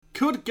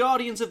Could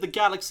Guardians of the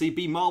Galaxy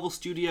be Marvel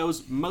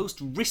Studios' most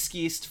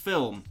riskiest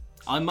film?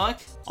 I'm Mike.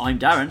 I'm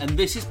Darren. And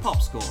this is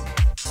Popscorn.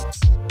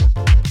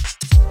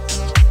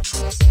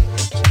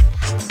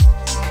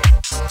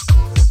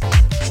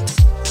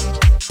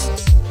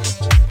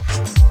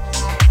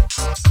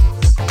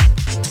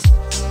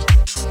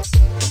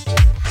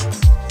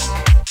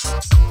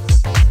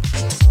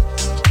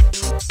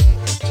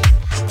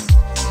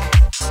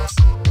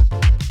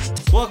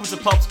 Welcome to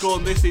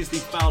Popscorn. This is the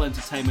Foul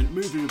Entertainment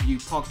movie review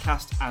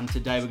podcast, and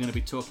today we're going to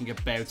be talking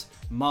about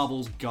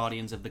Marvel's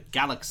Guardians of the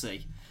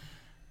Galaxy.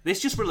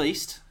 This just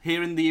released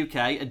here in the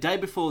UK a day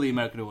before the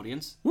American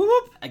audience. Whoop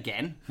whoop.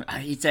 Again.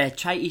 It's a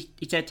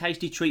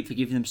tasty treat for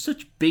giving them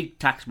such big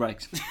tax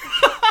breaks.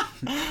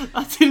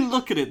 I didn't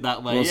look at it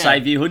that way. We'll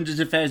save you hundreds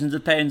of thousands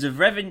of pounds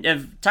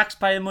of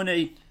taxpayer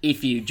money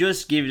if you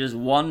just give it us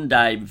one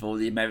day before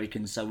the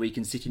Americans, so we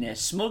can sit in our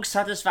smug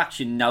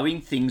satisfaction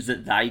knowing things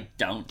that they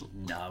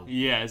don't know.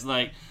 Yeah, it's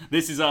like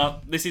this is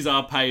our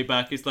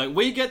payback. It's like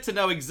we get to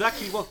know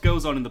exactly what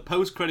goes on in the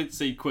post-credit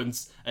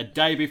sequence a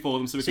day before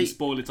them, so we can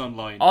spoil it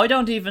online. I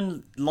don't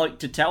even like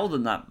to tell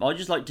them that. I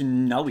just like to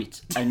know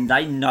it, and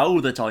they know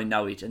that I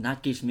know it, and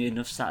that gives me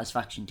enough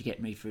satisfaction to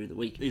get me through the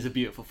week. It's a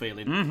beautiful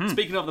feeling.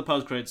 Speaking of the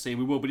post-credit scene,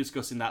 we will be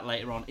discussing that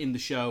later on in the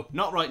show.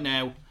 Not right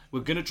now. We're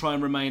going to try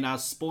and remain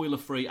as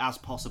spoiler-free as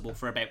possible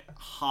for about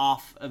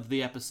half of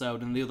the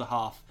episode, and the other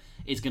half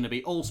is going to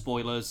be all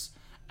spoilers.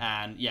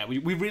 And yeah, we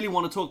really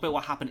want to talk about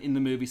what happened in the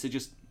movie, so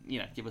just,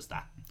 give us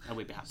that, and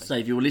we'd be happy. So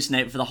if you were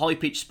listening out for the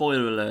high-pitched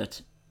spoiler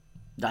alert,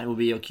 that will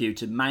be your cue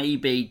to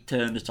maybe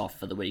turn us off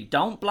for the week.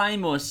 Don't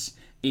blame us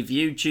if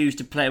you choose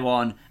to play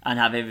on and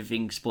have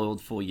everything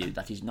spoiled for you.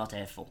 That is not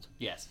our fault.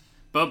 Yes.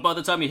 But by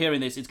the time you're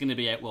hearing this, it's going to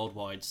be out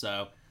worldwide,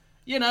 so,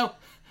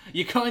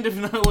 you kind of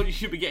know what you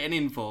should be getting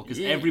in for, because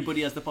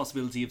everybody has the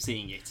possibility of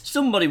seeing it.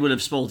 Somebody will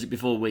have spoiled it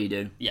before we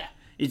do. Yeah.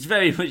 It's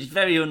very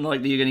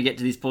unlikely you're going to get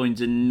to this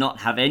point and not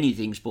have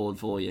anything spoiled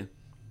for you.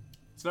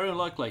 It's very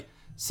unlikely.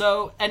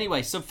 So,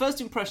 anyway, first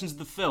impressions of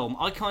the film,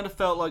 I kind of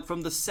felt like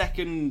from the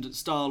second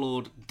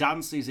Star-Lord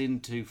dances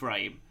into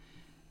frame,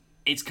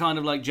 it's kind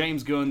of like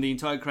James Gunn, the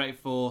entire creative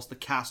force, the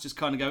cast just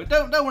kind of go,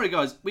 don't worry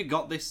guys, we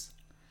got this.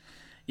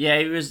 Yeah,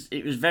 it was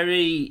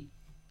very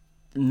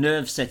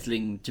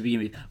nerve-settling to begin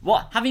with.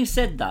 Having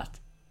said that,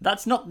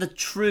 that's not the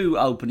true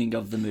opening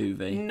of the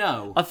movie.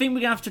 No. I think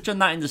we're going to have to touch on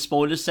that in the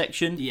spoilers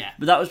section. Yeah.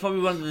 But that was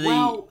probably one of the...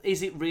 Well,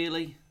 is it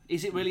really?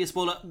 Is it really a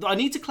spoiler? I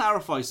need to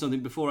clarify something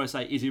before I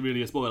say, is it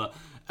really a spoiler?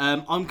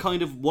 I'm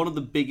kind of one of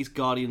the biggest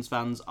Guardians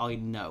fans I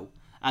know.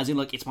 As in,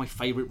 it's my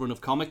favourite run of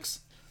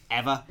comics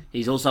ever.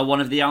 He's also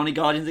one of the only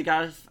Guardians of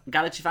the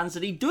Galaxy fans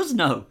that he does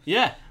know.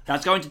 Yeah.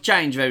 That's going to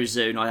change very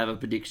soon, I have a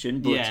prediction.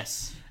 But,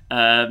 yes.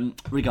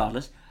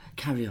 Regardless,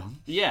 carry on.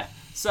 Yeah.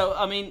 So,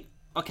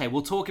 okay,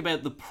 we'll talk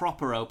about the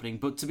proper opening,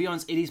 but to be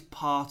honest, it is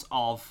part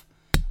of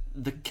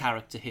the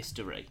character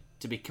history,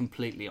 to be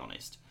completely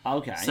honest.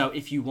 Okay. So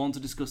if you want to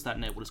discuss that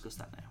now, we'll discuss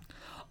that now.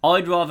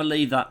 I'd rather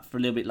leave that for a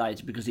little bit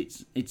later because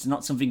it's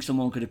not something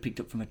someone could have picked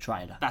up from a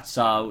trailer.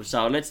 So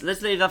let's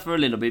leave that for a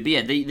little bit. But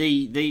yeah,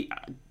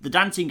 the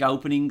dancing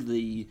opening,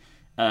 the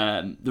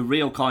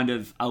real kind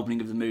of opening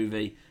of the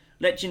movie,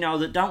 let you know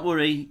that don't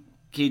worry,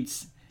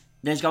 kids,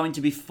 there's going to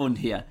be fun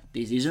here.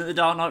 This isn't The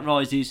Dark Knight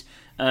Rises.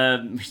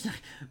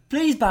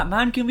 Please,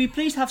 Batman, can we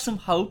please have some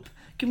hope?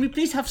 Can we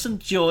please have some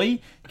joy?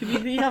 Can we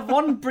please have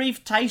one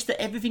brief taste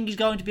that everything is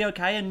going to be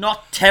okay and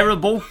not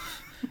terrible?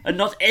 And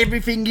not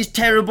everything is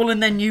terrible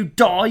and then you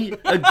die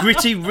a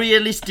gritty,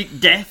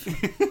 realistic death?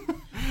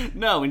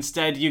 No,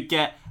 instead you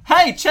get,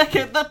 hey, check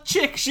out that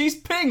chick, she's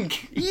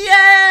pink!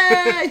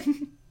 Yay!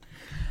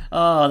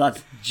 Oh,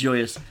 that's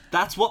joyous.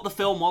 That's what the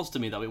film was to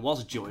me, though. It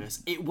was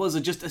joyous. It was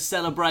just a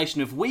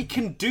celebration of we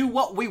can do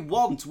what we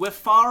want. We're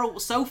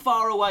so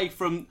far away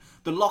from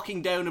the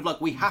locking down of,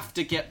 we have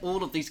to get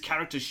all of these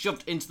characters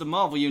shoved into the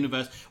Marvel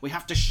Universe. We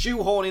have to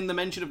shoehorn in the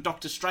mention of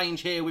Doctor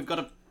Strange here. We've got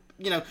to,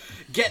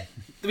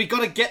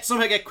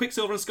 somehow get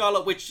Quicksilver and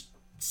Scarlet Witch,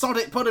 sod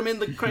it, put them in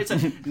the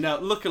credits. No,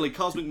 luckily,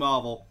 Cosmic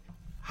Marvel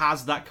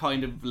has that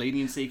kind of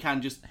leniency. You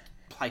can just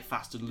play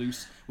fast and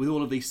loose with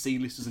all of these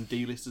C-listers and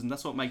D-listers, and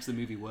that's what makes the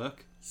movie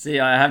work. See,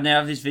 I now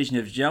have this vision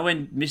of,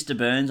 when Mr.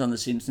 Burns on The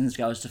Simpsons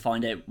goes to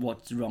find out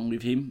what's wrong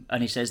with him,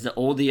 and he says that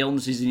all the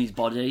illnesses in his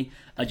body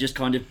are just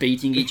kind of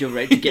beating each other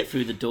out to get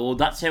through the door.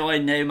 That's how I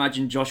now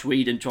imagine Joss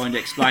Whedon trying to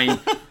explain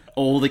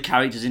all the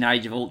characters in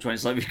Age of Ultron.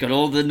 It's like we've got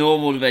all the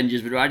normal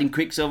Avengers, but we're adding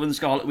Quicksilver and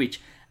Scarlet Witch,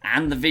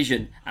 and the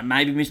Vision, and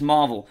maybe Miss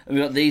Marvel, and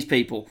we've got these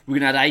people. We're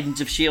going to add Agents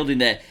of S.H.I.E.L.D. in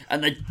there,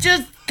 and they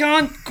just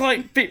can't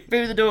quite fit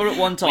through the door at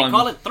one time. We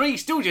call it Three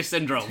Stooges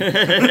syndrome.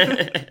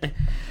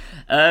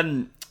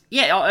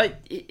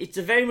 It's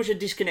a very much a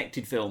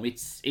disconnected film.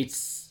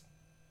 It's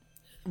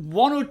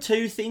one or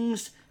two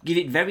things give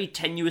it very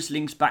tenuous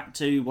links back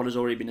to what has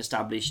already been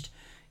established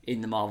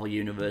in the Marvel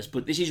Universe,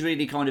 but this is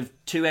really kind of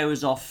 2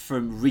 hours off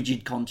from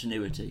rigid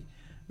continuity,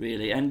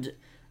 really. And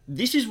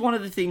this is one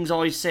of the things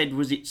I said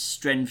was its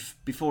strength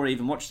before I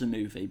even watched the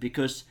movie,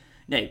 because,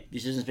 now,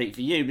 this doesn't speak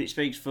for you, but it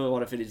speaks for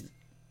what I feel is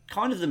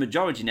kind of the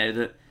majority now,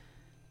 that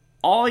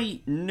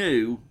I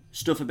knew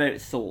stuff about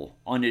Thor.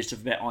 I knew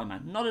stuff about Iron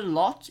Man. Not a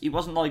lot. It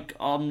wasn't like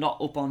I'm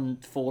not up on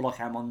Thor like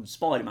I'm on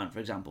Spider-Man, for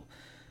example.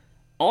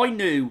 I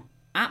knew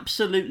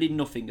absolutely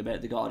nothing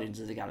about the Guardians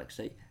of the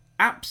Galaxy.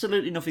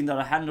 Absolutely nothing that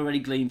I hadn't already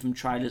gleaned from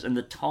trailers and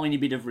the tiny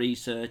bit of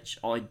research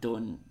I'd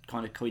done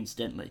kind of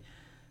coincidentally.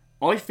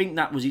 I think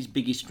that was his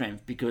biggest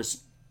strength,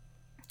 because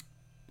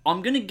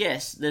I'm going to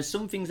guess there's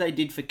some things they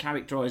did for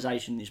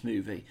characterisation in this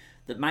movie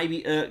that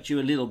maybe irked you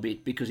a little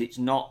bit because it's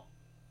not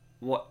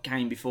what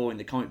came before in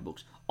the comic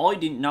books. I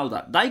didn't know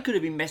that. They could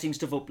have been messing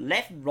stuff up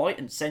left, right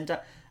and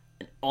centre,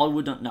 and I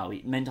would not know.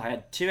 It meant I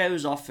had 2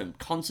 hours off from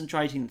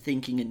concentrating,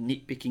 thinking and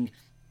nitpicking,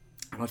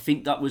 and I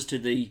think that was to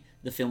the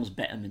film's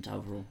betterment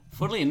overall.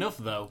 Funnily enough,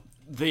 though,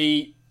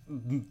 the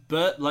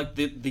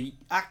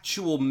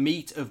actual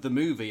meat of the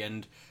movie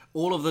and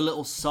all of the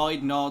little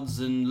side nods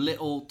and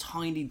little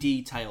tiny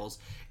details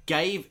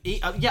gave...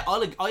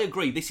 I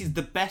agree. This is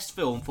the best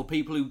film for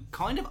people who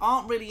kind of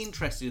aren't really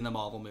interested in the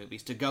Marvel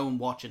movies to go and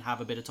watch and have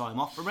a bit of time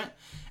off from it.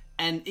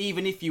 And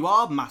even if you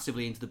are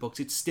massively into the books,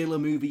 it's still a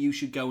movie you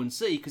should go and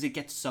see because it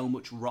gets so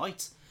much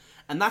right.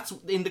 And that's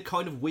in the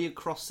kind of weird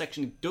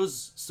cross-section it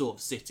does sort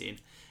of sit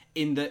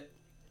in that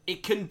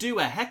it can do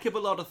a heck of a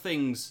lot of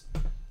things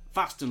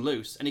fast and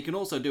loose, and it can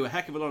also do a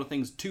heck of a lot of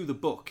things to the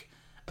book.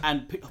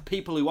 And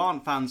people who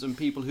aren't fans and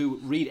people who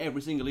read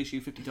every single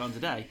issue 50 times a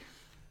day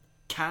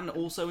can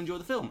also enjoy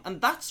the film. And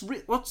that's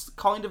what's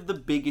kind of the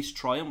biggest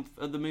triumph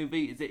of the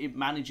movie, is that it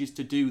manages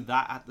to do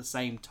that at the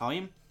same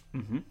time.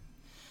 Mm-hmm.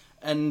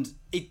 And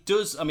it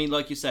does, I mean,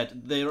 like you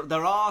said,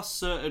 there are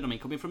certain, I mean,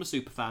 coming from a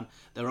super fan,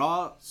 there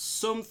are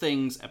some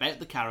things about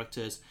the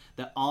characters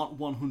that aren't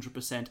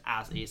 100%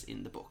 as is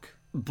in the book.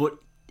 But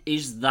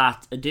is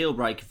that a deal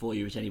breaker for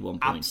you at any one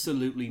point?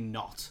 Absolutely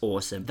not.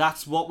 Awesome.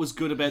 That's what was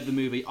good about the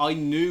movie. I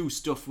knew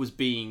stuff was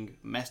being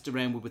messed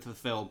around with the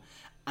film,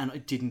 and I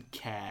didn't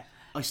care.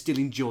 I still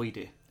enjoyed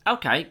it.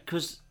 Okay,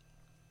 because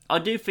I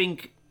do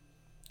think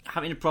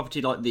having a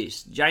property like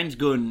this, James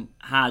Gunn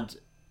had...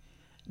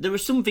 There were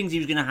some things he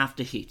was going to have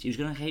to hit. He was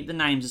going to keep the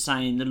names the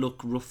same, the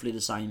look roughly the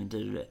same, and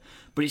da-da-da.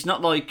 But it's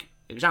not like,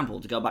 example,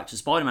 to go back to the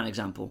Spider-Man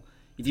example,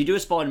 if you do a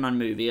Spider-Man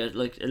movie,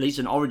 like at least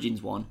an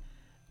Origins one,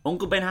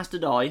 Uncle Ben has to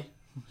die.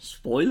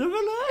 Spoiler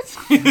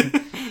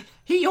alert!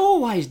 He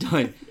always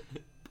died.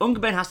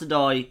 Uncle Ben has to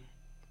die.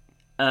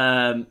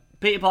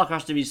 Peter Parker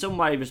has to be some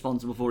way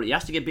responsible for it. He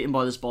has to get bitten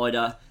by the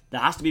spider.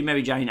 There has to be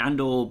Mary Jane and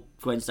or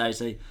Gwen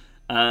Stacy.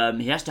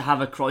 He has to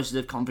have a crisis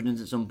of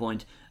confidence at some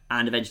point,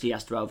 and eventually he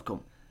has to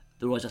overcome.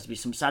 There always has to be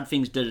some sad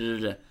things.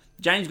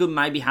 James Gunn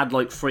maybe had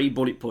like 3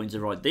 bullet points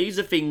of, right, these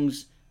are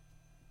things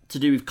to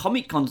do with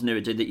comic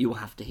continuity that you will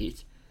have to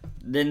hit.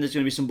 Then there's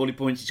going to be some bullet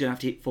points he's going to have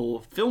to hit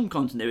for film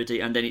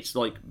continuity, and then it's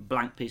like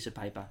blank piece of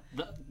paper.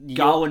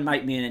 Go and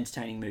make me an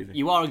entertaining movie.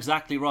 You are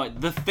exactly right.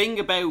 The thing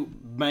about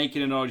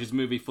making an Origins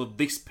movie for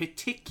this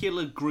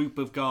particular group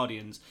of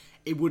Guardians,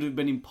 it would have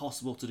been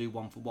impossible to do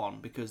one for one,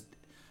 because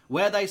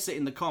where they sit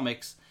in the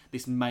comics,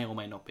 this may or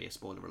may not be a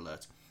spoiler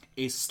alert,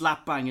 is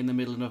slap bang in the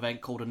middle of an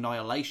event called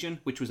Annihilation,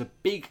 which was a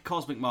big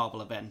cosmic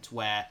Marvel event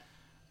where,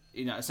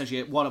 you know,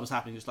 essentially what was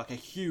happening was like a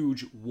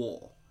huge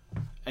war,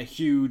 a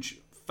huge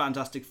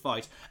fantastic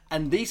fight,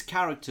 and these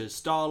characters,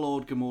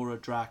 Star-Lord,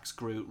 Gamora, Drax,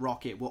 Groot,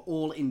 Rocket, were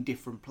all in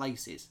different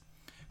places.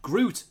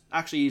 Groot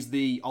actually is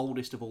the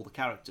oldest of all the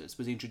characters,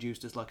 was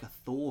introduced as like a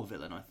Thor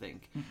villain, I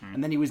think,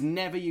 and then he was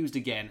never used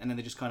again, and then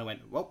they just kind of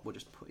went, well, we'll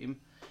just put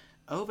him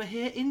over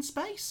here in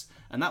space,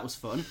 and that was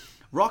fun.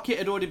 Rocket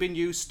had already been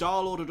used,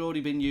 Star-Lord had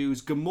already been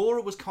used,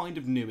 Gamora was kind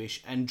of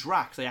newish, and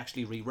Drax they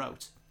actually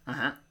rewrote.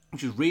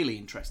 Which was really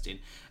interesting.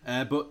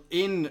 But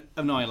in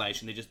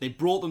Annihilation, they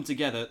brought them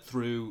together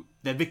through...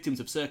 They're victims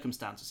of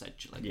circumstance,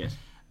 essentially. Yes.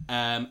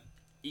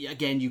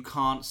 Again, you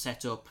can't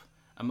set up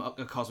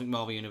a cosmic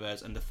Marvel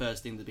universe and the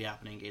first thing that'd be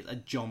happening is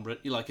a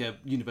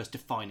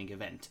universe-defining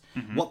event.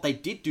 Mm-hmm. What they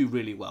did do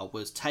really well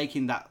was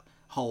taking that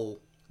whole...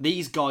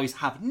 These guys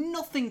have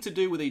nothing to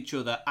do with each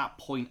other at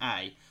point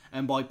A,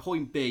 and by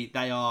point B,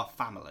 they are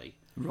family.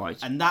 Right.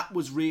 And that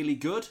was really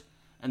good,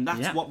 and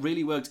that's what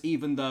really works,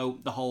 even though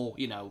the whole,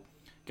 you know,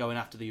 going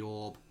after the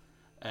orb,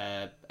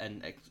 and,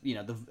 you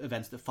know, the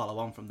events that follow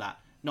on from that,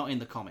 not in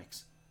the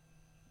comics.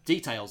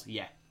 Details,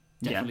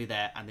 definitely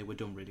there, and they were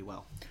done really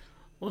well.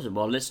 Awesome.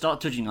 Well, let's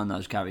start touching on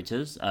those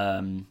characters.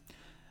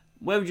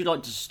 Where would you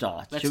like to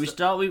start? Should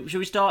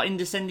we start in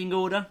descending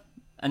order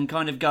and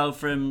kind of go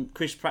from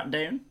Chris Pratt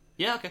down?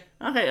 Yeah, okay.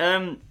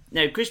 Okay,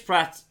 now, Chris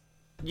Pratt,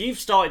 you've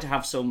started to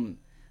have some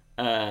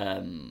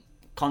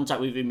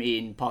contact with him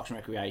in Parks and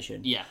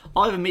Recreation. Yeah.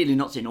 I've admittedly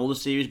not seen all the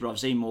series, but I've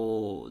seen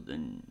more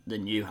than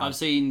you have. I've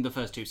seen the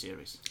first 2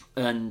 series.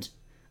 And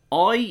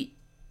I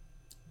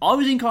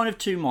was in kind of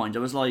 2 minds. I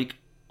was like,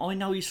 I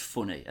know he's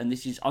funny, and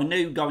I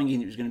knew going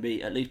in it was going to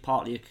be at least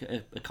partly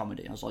a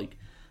comedy. I was like,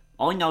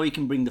 I know he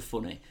can bring the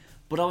funny.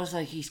 But I was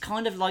like, he's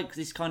kind of like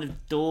this kind of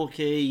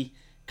dorky,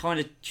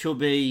 kind of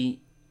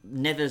chubby... I've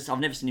never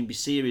seen him be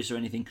serious or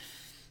anything.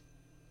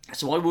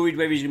 So I worried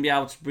whether he's going to be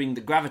able to bring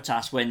the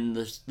gravitas when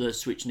the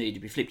switch needed to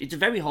be flipped. It's a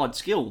very hard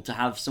skill to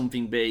have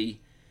someone be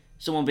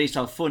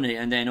so funny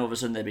and then all of a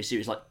sudden they'll be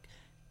serious. Like,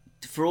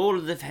 for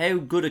all of how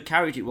good a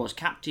character it was,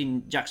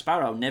 Captain Jack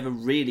Sparrow never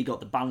really got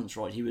the balance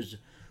right. He was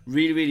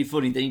really, really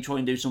funny. Then he tried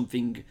and do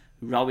something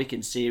heroic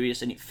and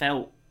serious, and it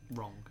felt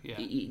wrong. Yeah,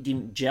 it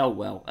didn't gel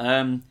well.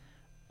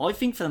 I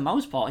think for the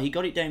most part, he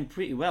got it down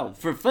pretty well.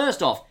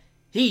 First off,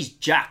 he's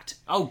jacked.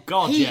 Oh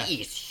God, he yeah.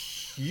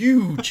 is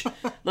huge.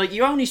 Like,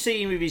 you only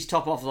see him with his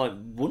top off like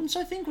once,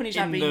 I think, when he's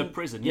in the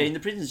prison. Yeah, in the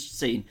prison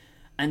scene.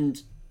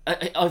 And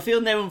I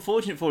feel now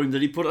unfortunate for him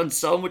that he put on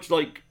so much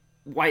like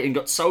weight and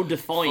got so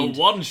defined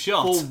for one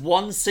shot, for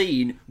one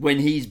scene when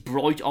he's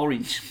bright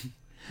orange,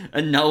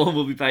 and no one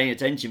will be paying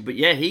attention. But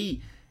yeah,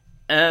 he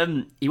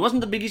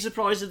wasn't the biggest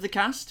surprise of the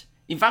cast.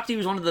 In fact, he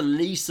was one of the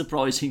least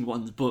surprising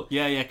ones. But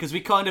yeah, because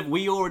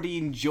we already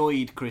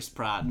enjoyed Chris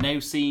Pratt. Now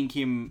seeing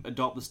him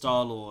adopt the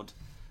Star-Lord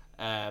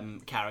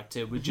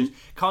character, which just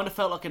kind of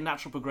felt like a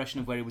natural progression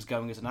of where he was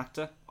going as an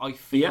actor. I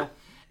feel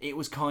it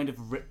was kind of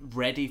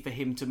ready for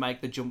him to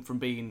make the jump from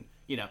being,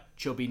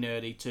 chubby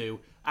nerdy to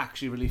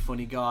actually really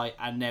funny guy,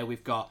 and now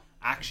we've got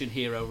action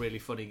hero really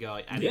funny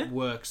guy, and it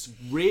works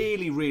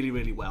really, really,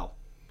 really well.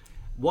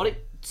 What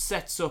it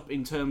sets up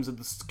in terms of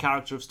the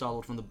character of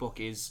Star-Lord from the book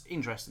is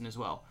interesting as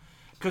well,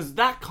 because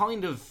that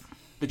kind of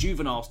the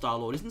juvenile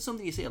Star-Lord isn't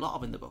something you see a lot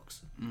of in the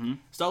books.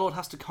 Star-Lord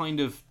has to kind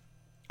of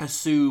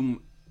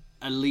assume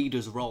a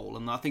leader's role,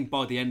 and I think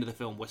by the end of the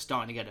film we're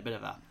starting to get a bit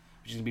of that,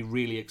 which is going to be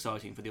really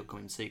exciting for the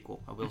upcoming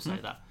sequel, I will say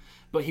that.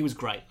 But he was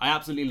great. I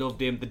absolutely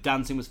loved him. The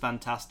dancing was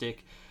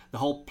fantastic. The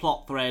whole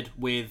plot thread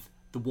with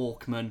the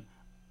Walkman,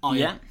 I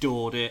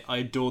adored it. I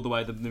adored the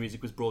way the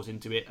music was brought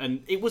into it.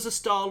 And it was a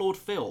Star-Lord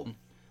film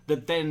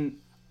that then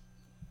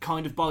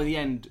kind of by the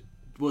end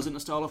wasn't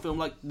a Star-Lord film.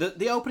 Like,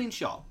 the opening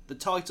shot, the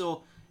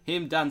title,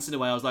 him dancing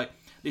away, I was like,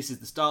 this is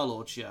the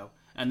Star-Lord show.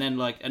 And then,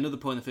 like, another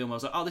point in the film, I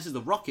was like, oh, this is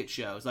the Rocket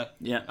show. It's like,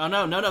 oh,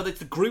 no, it's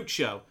the Groot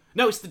show.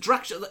 No, it's the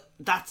Drax show.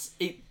 That's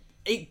it.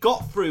 It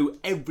got through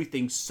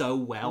everything so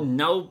well.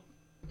 No.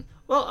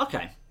 Well,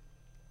 okay.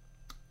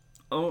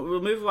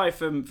 We'll move away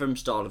from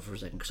Star-Lord for a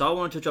second, because I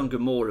want to touch on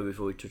Gamora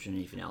before we touch on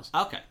anything else.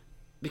 Okay.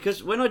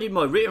 Because when I did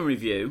my written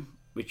review,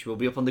 which will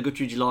be up on the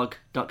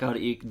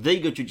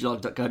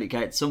theguttridgelog.co.uk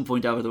at some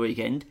point over the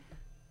weekend.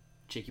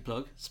 Cheeky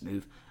plug.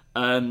 Smooth.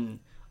 I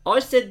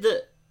said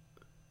that,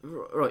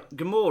 right,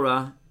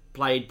 Gamora,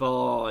 played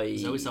by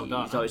Zoe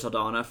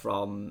Saldana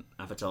from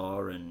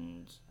Avatar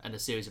and a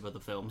series of other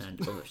films. And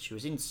she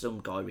was in some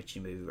Guy Ritchie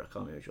movie, I can't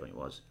remember which one it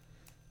was.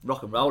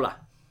 Rock and Roller.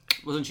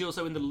 Wasn't she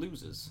also in The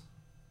Losers?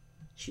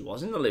 She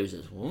was in The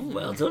Losers. Oh,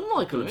 well done,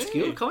 Michael.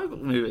 Obscure comic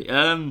book movie.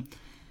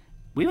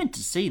 We went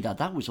to see that.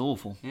 That was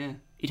awful. Yeah.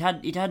 It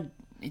had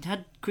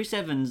Chris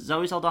Evans,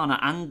 Zoe Saldana,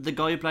 and the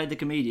guy who played the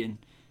comedian,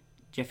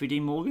 Jeffrey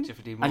Dean Morgan.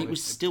 And it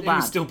was still bad. It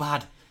was still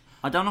bad.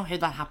 I don't know how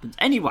that happens.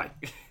 Anyway,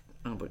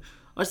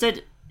 I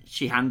said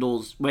she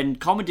handles, when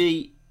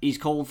comedy is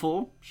called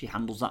for, she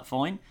handles that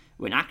fine.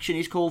 When action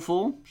is called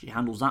for, she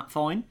handles that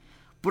fine.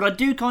 But I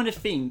do kind of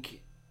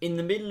think, in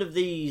the middle of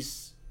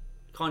these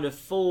kind of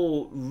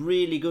 4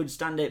 really good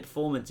standout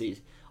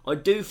performances, I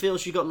do feel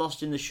she got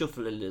lost in the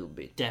shuffle a little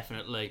bit.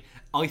 Definitely.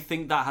 I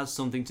think that has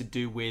something to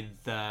do with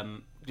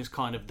just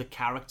kind of the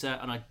character,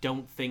 and I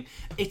don't think...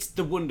 It's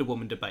the Wonder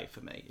Woman debate for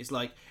me. It's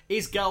like,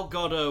 is Gal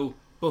Gadot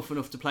buff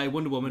enough to play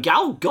Wonder Woman?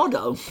 Gal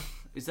Gadot?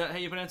 Is that how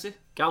you pronounce it?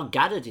 Gal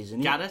Gadot,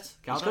 isn't it? Gadot? It's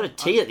got a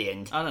T at the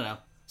end. I don't know.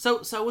 So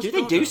was do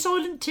they do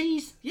silent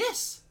T's?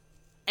 Yes.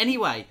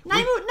 Anyway.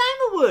 Name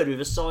a word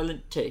with a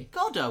silent T.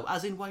 Godot,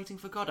 as in waiting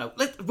for Godot.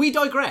 We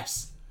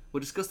digress.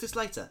 We'll discuss this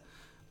later.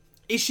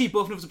 Is she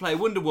buff enough to play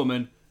Wonder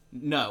Woman?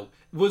 No.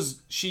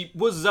 Was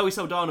Zoe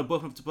Saldana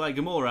buff enough to play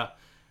Gamora?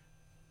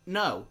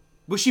 No.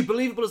 Was she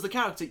believable as the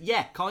character?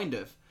 Yeah, kind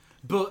of.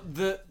 But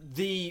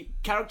the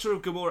character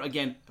of Gamora,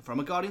 again, from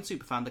a Guardian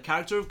superfan, the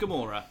character of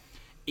Gamora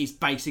is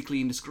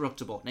basically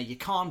indestructible. Now, you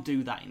can't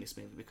do that in this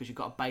movie because you've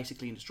got a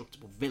basically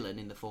indestructible villain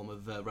in the form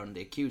of Ronan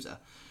the Accuser.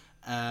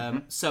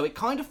 So it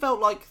kind of felt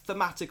like,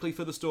 thematically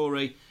for the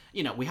story,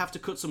 we have to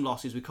cut some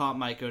losses. We can't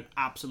make her an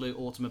absolute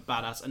ultimate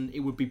badass, and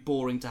it would be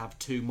boring to have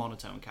 2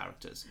 monotone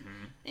characters.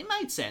 It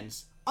made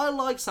sense. I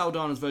like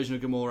Saldana's version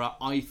of Gamora.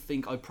 I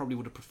think I probably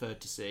would have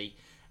preferred to see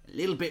a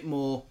little bit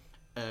more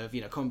of,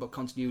 comic book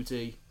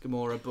continuity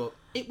Gamora, but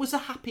it was a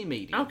happy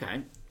medium.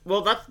 Okay.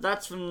 Well,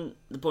 that's from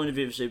the point of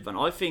view of Superman.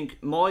 I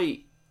think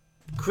my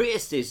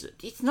criticism,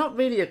 it's not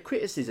really a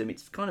criticism,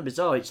 it's kind of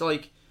bizarre. It's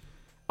like,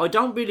 I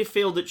don't really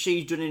feel that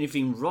she's done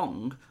anything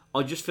wrong.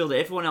 I just feel that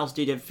everyone else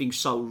did everything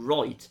so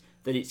right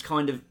that it's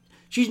kind of...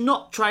 She's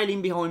not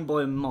trailing behind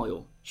by a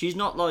mile. She's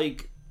not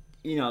like,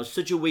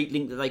 such a weak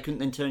link that they couldn't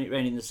then turn it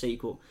around in the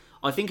sequel.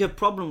 I think her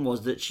problem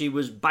was that she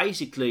was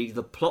basically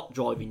the plot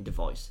driving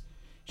device.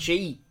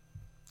 She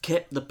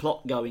kept the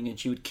plot going and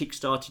she would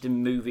kickstart it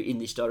and move it in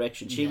this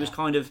direction. She was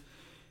kind of...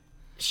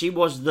 She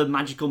was the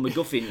magical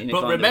MacGuffin in a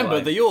but kind remember,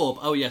 of way. the orb.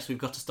 Oh yes, we've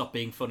got to stop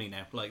being funny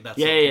now. Like that's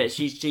yeah.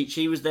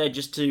 She was there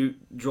just to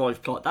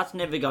drive plot. That's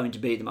never going to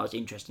be the most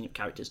interesting of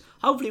characters.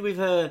 Hopefully, with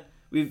her,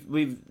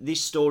 with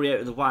this story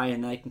out of the way,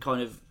 and they can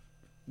kind of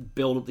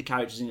build up the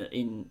characters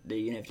in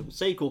the inevitable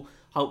sequel.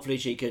 Hopefully,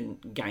 she can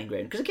gain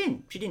ground. Because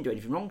again, she didn't do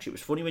anything wrong. She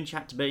was funny when she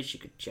had to be. She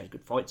had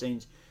good fight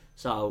scenes.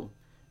 So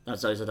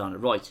that's those I don't know.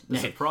 Right. The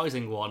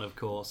surprising one, of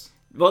course.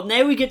 Well,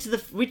 now we get to the...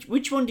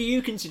 Which one do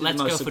you consider the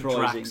most surprising? Let's go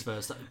for Drax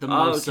first. The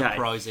most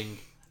surprising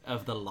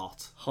of the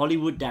lot.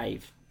 Hollywood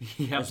Dave,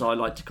 as I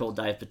like to call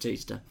Dave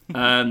Bautista.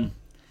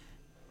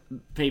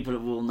 People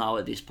will know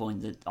at this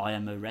point that I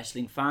am a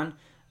wrestling fan.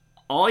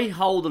 I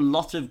hold a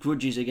lot of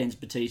grudges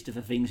against Bautista for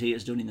things he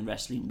has done in the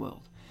wrestling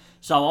world.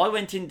 So I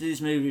went into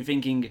this movie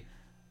thinking,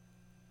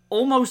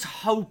 almost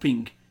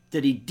hoping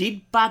that he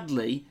did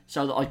badly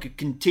so that I could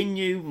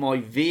continue my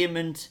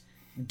vehement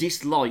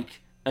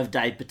dislike of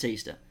Dave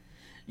Bautista.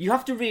 You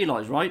have to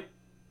realise, right?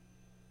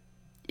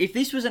 If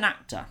this was an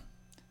actor,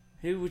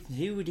 who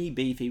would he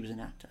be if he was an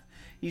actor?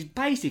 He's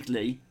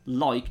basically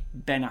like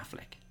Ben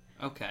Affleck.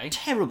 Okay.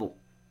 Terrible.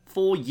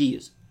 4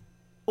 years.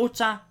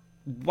 Utter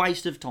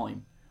waste of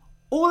time.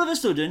 All of a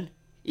sudden,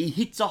 he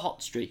hits a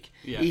hot streak.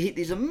 Yeah. He hit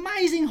this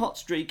amazing hot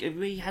streak.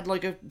 He had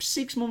like a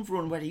 6-month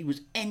run where he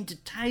was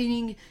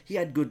entertaining. He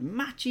had good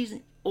matches.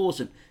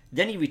 Awesome.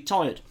 Then he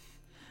retired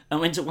and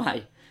went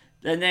away.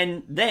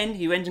 And then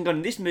he went and got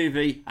in this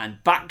movie,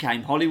 and back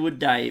came Hollywood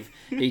Dave.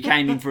 He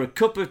came in for a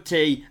cup of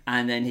tea,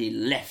 and then he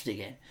left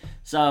again.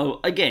 So,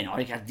 again,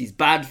 I had these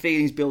bad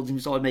feelings built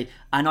inside me,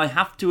 and I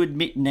have to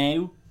admit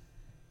now,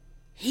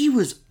 he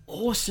was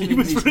awesome in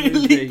this movie. He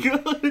was really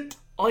good.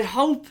 I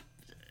hope...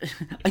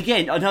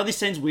 Again, I know this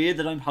sounds weird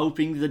that I'm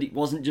hoping that it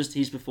wasn't just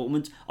his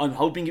performance. I'm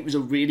hoping it was a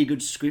really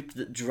good script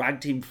that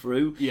dragged him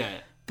through. Yeah.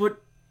 But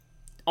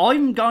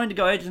I'm going to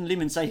go out on a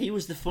limb and say he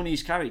was the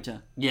funniest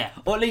character. Yeah.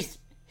 Or at least...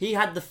 he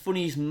had the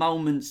funniest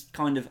moments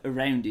kind of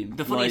around him.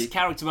 The funniest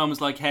character moments,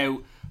 like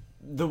how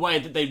the way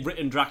that they'd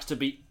written Drax to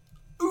be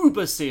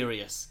uber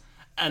serious.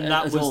 And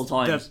that was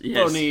the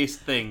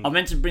funniest thing. I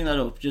meant to bring that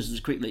up just as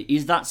quickly.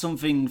 Is that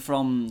something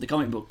from the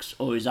comic books,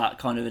 or is that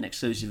kind of an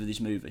exclusive of this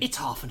movie? It's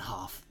half and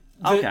half.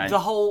 Okay. The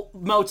whole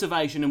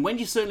motivation, and when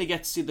you certainly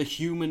get to see the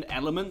human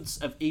elements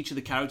of each of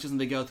the characters and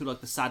they go through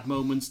like the sad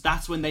moments,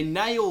 that's when they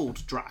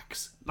nailed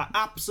Drax. Like,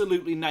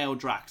 absolutely nailed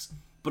Drax.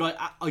 But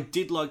I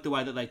did like the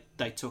way that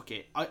they took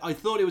it. I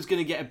thought it was going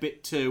to get a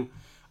bit too,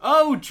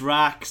 oh,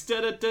 Drax,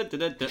 like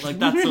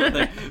that sort of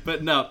thing.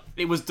 But no,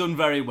 it was done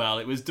very well.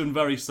 It was done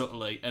very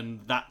subtly,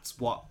 and that's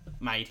what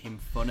made him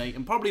funny,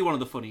 and probably one of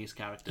the funniest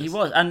characters. He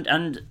was,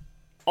 and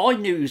I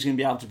knew he was going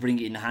to be able to bring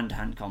it in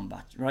hand-to-hand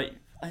combat, right?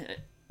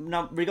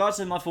 Now, regardless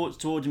of my thoughts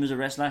towards him as a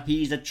wrestler,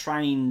 he's a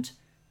trained...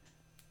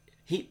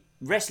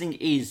 Wrestling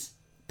is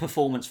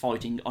performance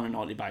fighting on a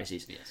nightly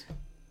basis. Yes.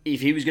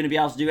 If he was going to be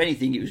able to do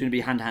anything, it was going to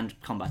be hand-to-hand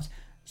combat.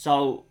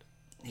 So,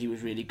 he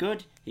was really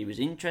good. He was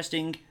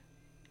interesting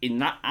in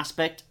that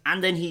aspect.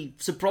 And then he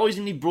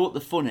surprisingly brought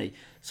the funny.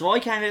 So I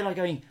came out like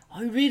going,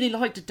 I really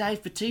liked the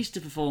Dave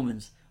Bautista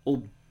performance.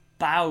 Or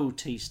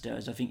Bautista,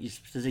 as I think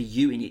there's a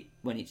U in it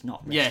when it's not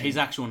wrestling. Yeah, his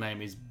actual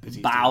name is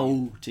Bautista.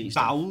 Bautista.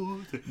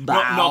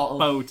 Not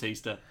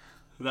Bautista.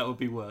 That would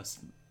be worse.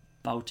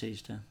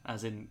 Bautista.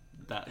 As in...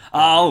 that.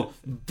 Oh,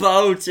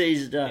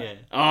 Bautista. Yeah.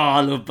 Oh,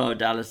 I love Bo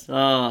Dallas.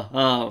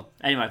 Oh.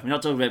 Anyway, we're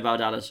not talking about Bo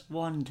Dallas.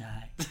 One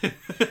day.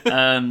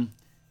 I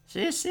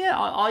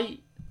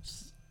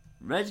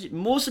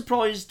more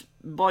surprised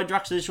by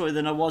Drax the Destroyer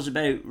than I was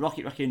about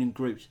Rocket Raccoon and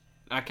Groot.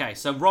 Okay,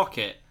 so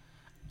Rocket,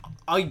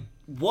 I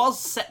was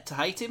set to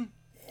hate him.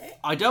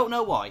 I don't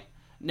know why.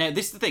 Now,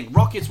 this is the thing.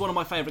 Rocket's one of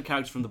my favourite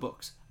characters from the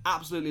books.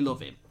 Absolutely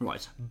love him.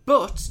 Right.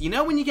 But, you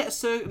know when you get a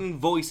certain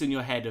voice in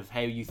your head of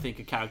how you think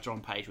a character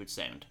on page would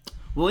sound?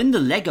 Well, in the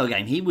Lego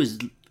game, he was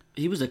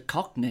a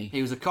Cockney.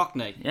 He was a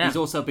Cockney. Yeah. He's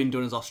also been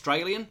done as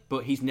Australian,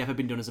 but he's never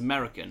been done as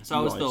American. So I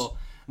always thought,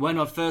 when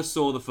I first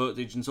saw the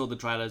footage and saw the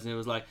trailers, and it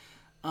was like,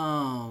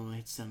 oh,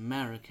 it's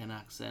American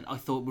accent, I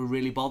thought it would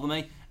really bother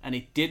me, and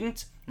it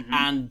didn't. Mm-hmm.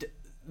 And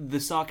the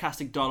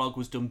sarcastic dialogue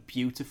was done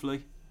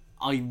beautifully.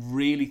 I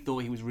really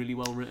thought he was really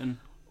well written.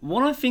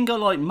 What I think I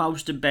like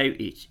most about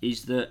it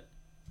is that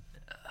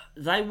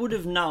they would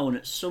have known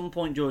at some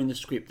point during the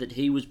script that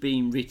he was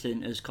being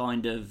written as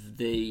kind of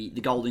the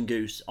golden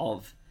goose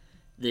of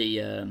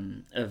the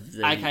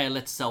Okay,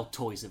 let's sell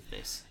toys of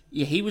this.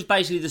 Yeah, he was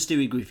basically the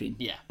Stewie Griffin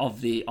of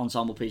the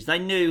ensemble piece. They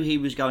knew he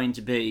was going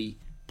to be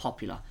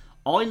popular.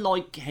 I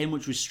like how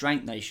much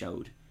restraint they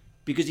showed.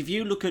 Because if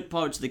you look at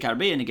Pirates of the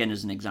Caribbean again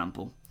as an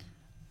example,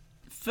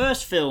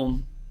 first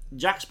film,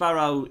 Jack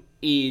Sparrow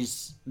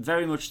is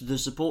very much the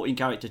supporting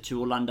character to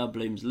Orlando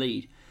Bloom's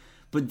lead.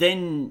 But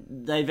then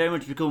they very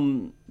much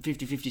become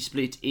 50-50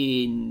 split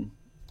in...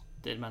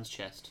 Dead Man's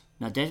Chest.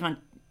 No, Dead Man...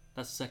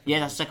 That's the second Yeah,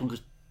 one. that's the second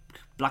because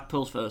Black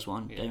Pearl's first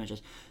one, Dead Man's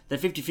Chest. They're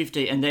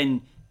 50-50 and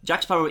then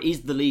Jack Sparrow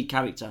is the lead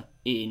character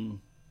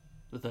in...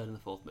 the third and the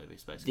fourth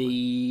movies, basically.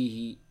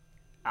 The...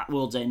 At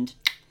World's End.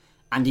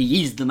 And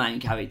he is the main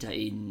character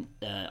in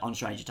On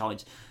Stranger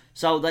Tides.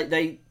 So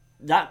they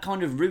that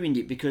kind of ruined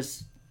it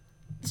because...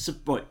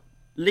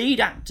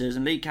 lead actors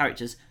and lead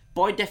characters...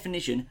 by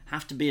definition,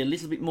 have to be a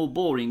little bit more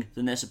boring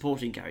than their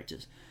supporting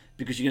characters.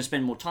 Because you're going to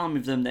spend more time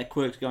with them, their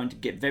quirks are going to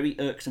get very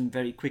irksome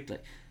very quickly.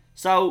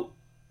 So,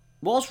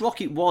 whilst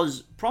Rocket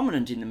was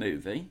prominent in the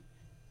movie,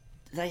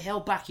 they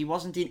held back. He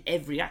wasn't in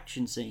every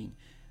action scene.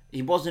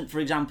 He wasn't, for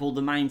example,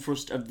 the main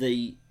thrust of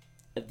the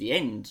at the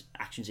end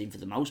action scene for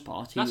the most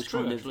part. That's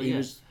true.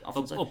 Actually,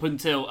 up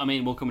until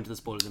we'll come into the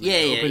spoilers. In a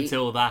minute. Up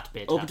until that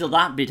bit. Until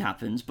that bit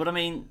happens, but I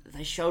mean,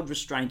 they showed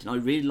restraint, and I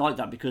really like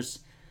that because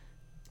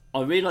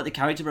I really like the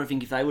character. But I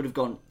think if they would have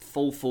gone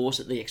full force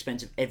at the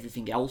expense of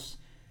everything else,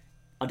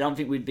 I don't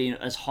think we'd be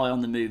as high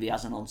on the movie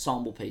as an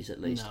ensemble piece,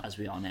 at least, as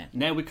we are now.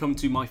 Now we come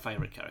to my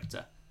favourite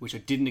character, which I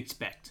didn't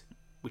expect,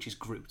 which is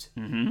Groot.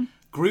 Mm-hmm.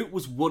 Groot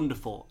was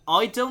wonderful.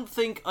 I don't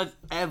think I've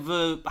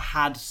ever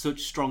had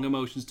such strong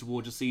emotions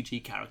towards a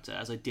CG character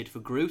as I did for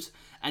Groot,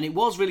 and it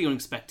was really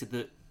unexpected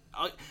that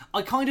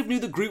I kind of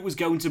knew that Groot was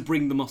going to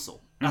bring the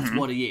muscle. That's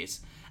what he is.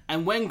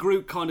 And when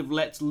Groot kind of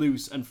lets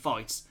loose and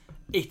fights,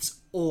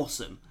 it's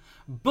awesome.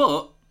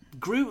 But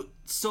Groot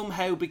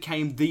somehow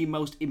became the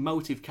most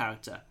emotive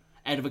character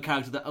out of a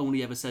character that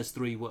only ever says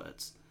 3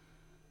 words.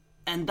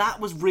 And that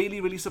was really,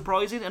 really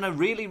surprising, and I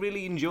really,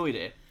 really enjoyed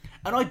it.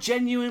 And I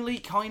genuinely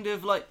kind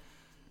of like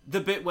the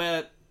bit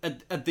where,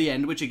 at the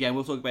end, which again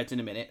we'll talk about in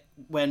a minute,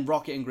 when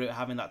Rocket and Groot are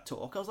having that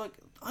talk, I was like,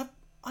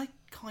 I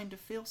kind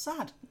of feel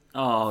sad.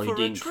 Oh, you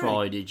didn't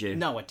cry, did you?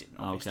 No, I didn't,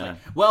 obviously. Okay.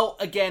 Well,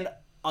 again,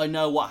 I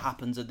know what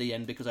happens at the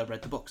end because I've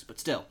read the books, but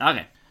still.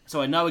 Okay.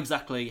 So I know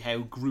exactly how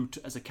Groot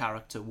as a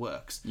character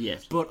works.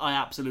 Yes. But I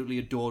absolutely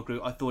adore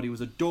Groot. I thought he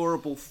was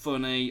adorable,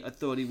 funny. I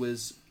thought he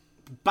was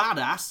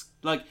badass.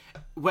 Like,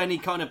 when he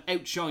kind of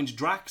outshines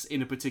Drax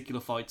in a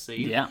particular fight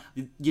scene. Yeah.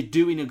 You're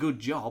doing a good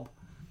job.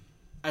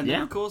 And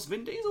then, of course,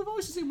 Vin Diesel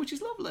voices him, which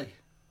is lovely.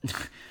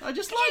 I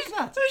just like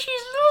that.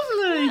 She's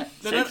lovely.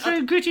 Yeah.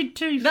 So gritted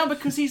teeth. No,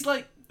 because he's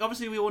like...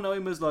 Obviously, we all know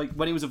him as, like...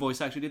 When he was a voice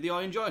actor, he did the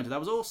Iron Giant. That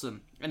was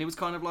awesome. And he was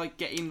kind of, like,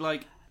 getting,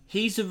 like...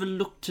 He's a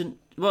reluctant...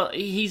 Well,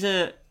 he's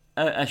a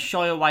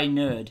shy-away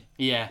nerd.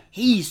 Yeah.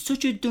 He's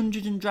such a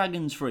Dungeons and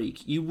Dragons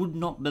freak, you would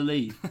not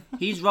believe.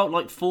 He's wrote,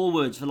 like,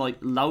 forewords for, like,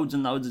 loads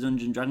and loads of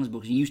Dungeons and Dragons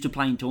books. He used to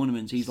play in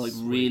tournaments. He's, like,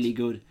 really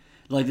good.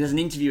 Like, there's an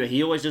interviewer,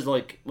 he always does,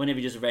 like, whenever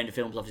he does a round of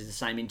films, obviously the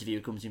same interviewer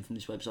comes in from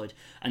this website,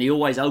 and he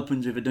always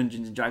opens with a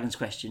Dungeons and Dragons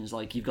questions,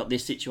 like, you've got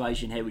this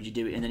situation, how would you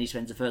do it? And then he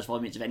spends the first 5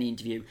 minutes of any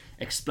interview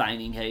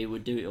explaining how he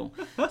would do it all.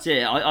 So,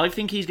 yeah, I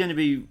think he's going to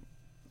be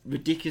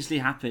ridiculoly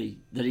happy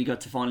that he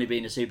got to finally be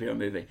in a superhero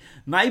movie.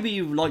 Maybe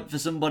you like for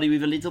somebody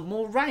with a little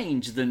more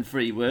range than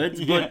 3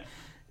 words, but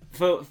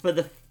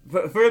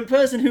for a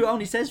person who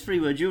only says 3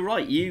 words, you're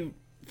right, you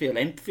feel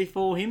empathy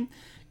for him.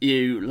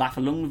 You laugh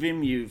along with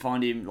him. You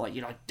find him like,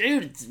 you're like,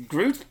 dude,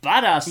 Groot's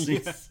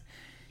badass.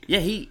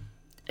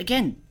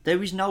 Again,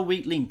 there is no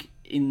weak link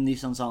in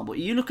this ensemble.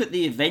 You look at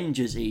the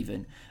Avengers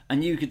even,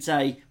 and you could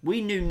say we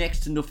knew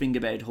next to nothing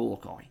about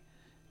Hawkeye,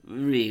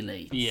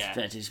 really,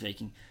 fairly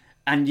speaking.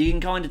 And you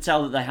can kind of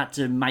tell that they had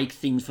to make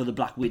things for the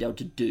Black Widow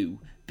to do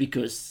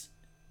because,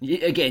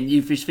 again,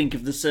 you just think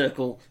of the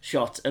circle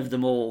shot of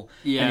them all,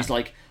 and it's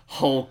like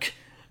Hulk.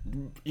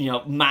 You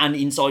know, man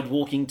inside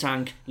walking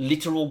tank,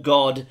 literal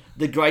god,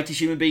 the greatest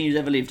human being who's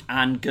ever lived,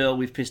 and girl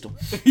with pistol.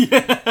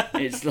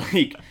 It's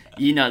like,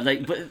 you know,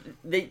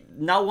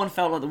 no one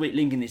felt like the weak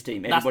link in this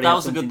team. That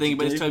was a good thing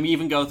about this time. You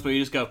even go through, you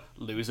just go,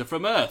 loser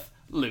from Earth,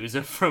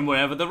 loser from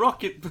wherever the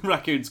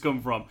raccoons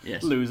come from,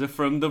 loser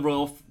from the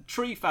royal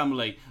tree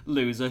family,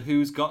 loser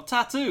who's got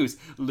tattoos,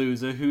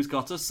 loser who's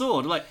got a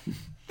sword. Like,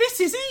 this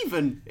is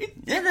even.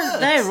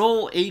 They're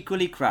all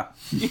equally crap.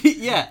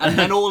 Yeah, and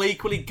then all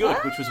equally good,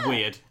 which was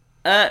weird.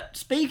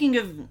 Speaking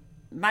of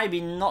maybe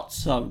not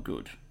so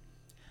good,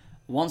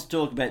 I want to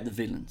talk about the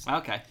villains.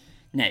 Okay.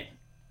 Now,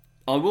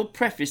 I will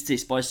preface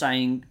this by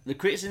saying the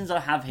criticisms I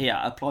have here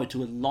apply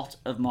to a lot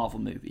of Marvel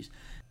movies.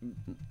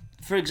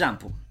 For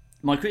example,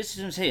 my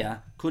criticisms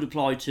here could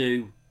apply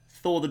to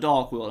Thor: The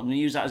Dark World. I'm going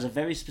to use that as a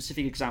very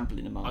specific example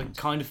in a moment.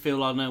 I kind of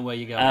feel I know where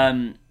you're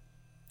going.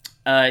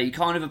 It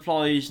kind of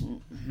applies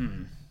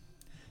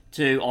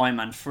to Iron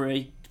Man 3.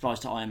 It applies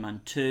to Iron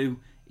Man 2.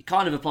 It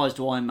kind of applies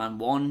to Iron Man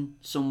 1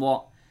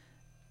 somewhat.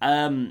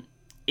 In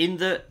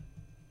that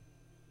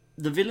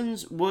the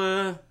villains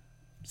were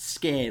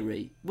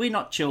scary. We're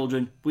not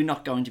children. We're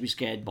not going to be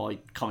scared by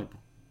comic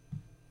book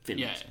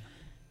villains. Yeah.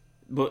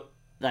 But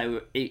they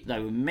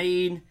were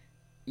mean.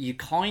 You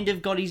kind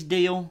of got his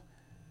deal.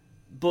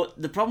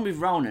 But the problem with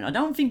Ronan, I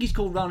don't think he's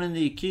called Ronan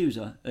the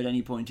Accuser at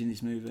any point in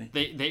this movie.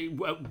 They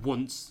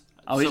once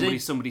Oh,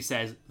 somebody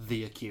says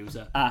the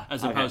accuser,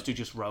 as opposed to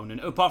just Ronan.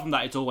 Apart from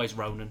that, it's always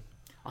Ronan.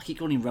 I keep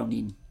calling him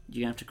Ronin.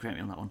 You're going to have to correct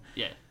me on that one.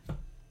 Yeah.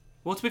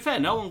 Well, to be fair,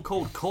 no one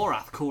called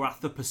Korath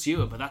the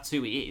Pursuer, but that's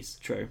who he is.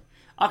 True.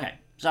 Okay,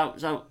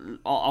 so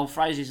I'll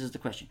phrase this as the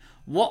question.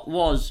 What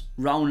was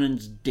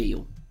Ronan's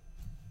deal,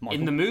 Michael?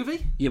 In the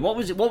movie? Yeah, what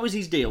was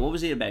his deal? What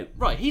was he about?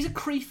 Right, he's a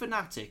Kree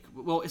fanatic.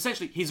 Well,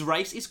 essentially, his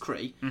race is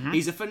Kree. Mm-hmm.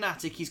 He's a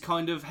fanatic. He's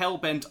kind of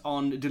hell-bent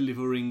on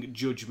delivering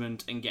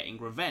judgment and getting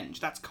revenge.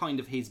 That's kind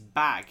of his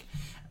bag.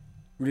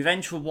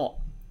 Revenge for what?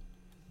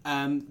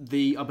 I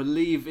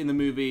believe in the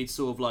movie it's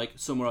sort of like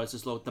summarised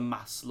as like the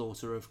mass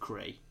slaughter of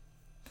Kree.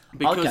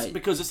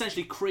 Because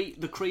essentially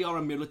the Kree are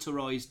a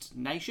militarised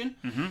nation.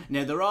 Mm-hmm.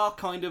 Now there are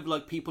kind of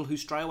like people who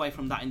stray away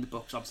from that in the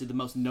books. Obviously the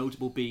most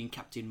notable being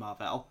Captain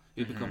Marvel,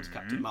 who becomes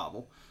Captain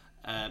Marvel.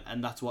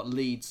 And that's what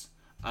leads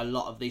a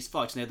lot of these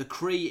fights. Now, the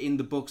Kree in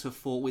the books have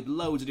fought with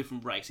loads of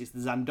different races. The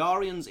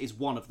Xandarians is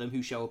one of them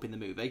who show up in the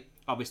movie.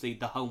 Obviously,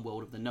 the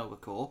homeworld of the Nova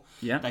Corps.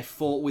 Yeah. They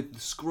fought with the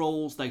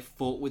Skrulls. They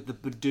fought with the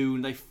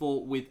Badoon. They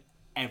fought with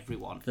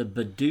everyone. The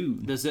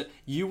Badoon.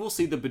 You will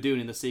see the Badoon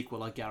in the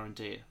sequel, I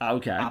guarantee it.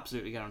 Okay.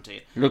 Absolutely guarantee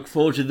it. Look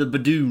forward to the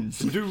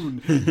Badoons.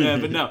 Badoon. Yeah,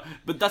 but no.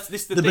 But that's the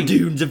thing.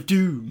 Badoons of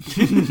Doom.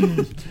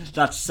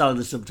 That's so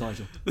the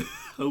subtitle.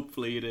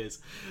 Hopefully it is.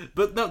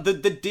 But no, the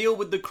deal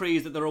with the Kree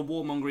is that they're a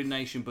warmongering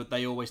nation, but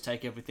they always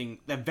take everything...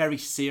 They're very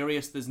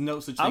serious. There's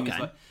no such thing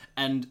as...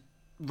 And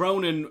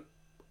Ronan,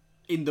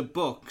 in the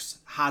books,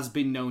 has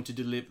been known to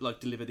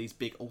deliver these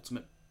big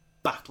ultimate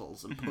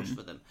battles and push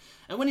for them.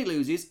 And when he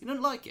loses, you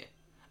don't like it.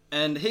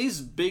 And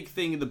his big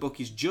thing in the book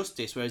is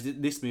justice, whereas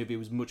this movie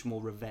was much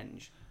more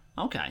revenge.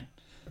 Okay.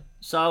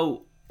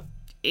 So,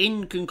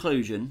 in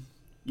conclusion,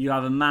 you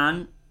have a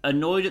man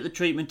annoyed at the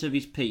treatment of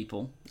his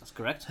people. That's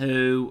correct.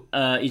 Who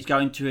is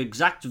going to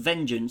exact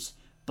vengeance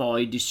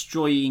by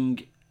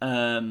destroying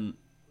a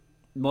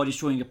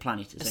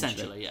planet,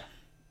 essentially. Yeah.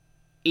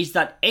 Is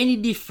that any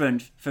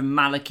different from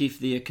Malekith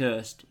the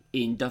Accursed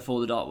in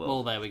For the Dark World?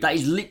 Well, there we go. That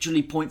is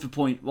literally point for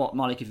point what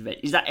Malekith event.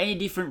 Is that any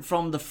different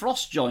from the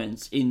Frost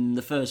Giants in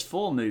the first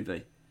Thor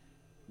movie?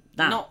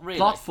 Not really.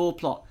 Plot for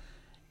plot.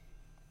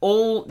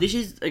 All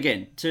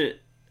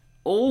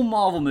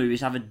Marvel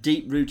movies have a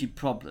deep-rooted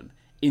problem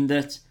in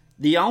that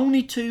the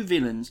only two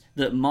villains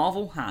that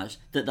Marvel has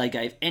that they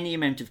gave any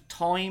amount of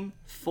time,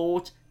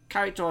 thought,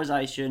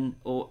 characterization,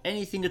 or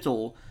anything at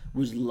all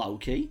was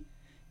Loki,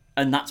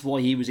 and that's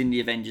why he was in the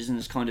Avengers and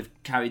has kind of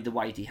carried the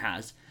weight he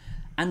has,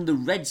 and the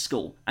Red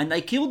Skull. And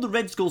they killed the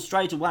Red Skull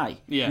straight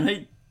away. Yeah.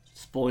 Right?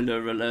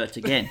 Spoiler alert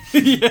again.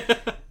 Yeah.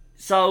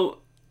 So,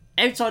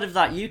 outside of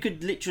that, you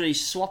could literally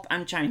swap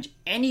and change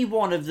any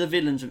one of the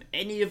villains from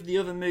any of the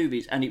other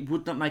movies, and it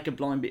would not make a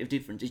blind bit of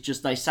difference. It's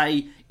just they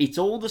say it's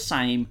all the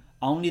same,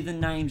 only the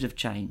names have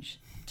changed,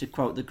 to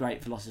quote the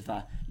great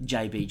philosopher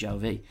J.B.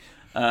 Jovi.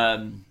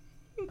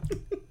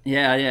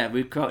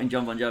 We're quoting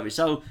John Bon Jovi.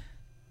 So,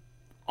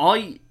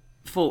 I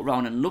thought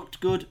Ronan looked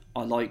good.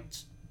 I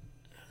liked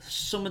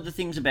some of the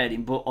things about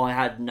him, but I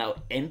had no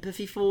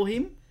empathy for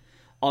him.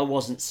 I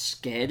wasn't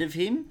scared of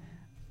him.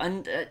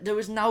 And there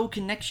was no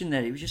connection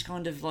there. It was just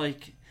kind of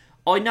like...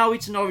 I know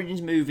it's an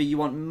Origins movie. You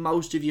want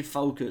most of your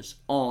focus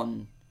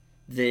on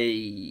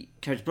the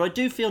character. But I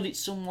do feel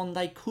it's someone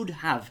they could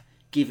have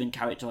given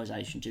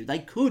characterisation to. They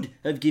could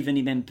have given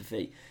him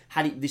empathy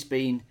had this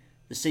been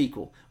the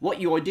sequel. What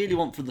you ideally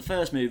want for the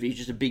first movie is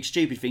just a big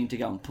stupid thing to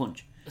go and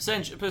punch.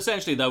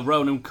 Essentially, though,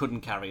 Ronan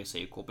couldn't carry a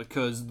sequel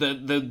because the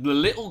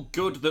little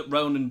good that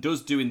Ronan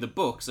does do in the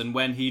books, and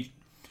when he...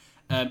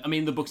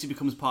 in the books he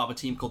becomes part of a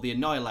team called the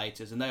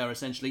Annihilators, and they are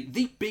essentially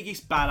the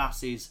biggest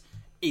badasses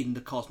in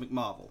the cosmic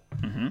Marvel.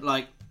 Mm-hmm.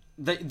 Like,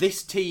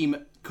 this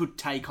team could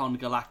take on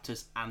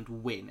Galactus and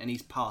win, and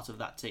he's part of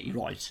that team.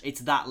 Right.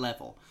 It's that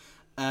level.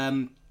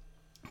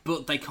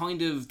 But they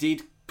kind of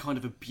did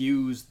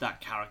abuse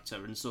that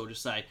character and sort of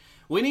say,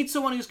 we need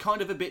someone who's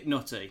kind of a bit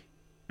nutty.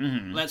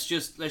 Mm-hmm. Let's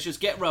just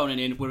get Ronan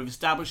in. We've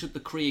established that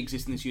the Kree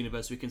exist in this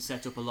universe. We can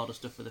set up a lot of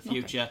stuff for the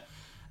future. Okay.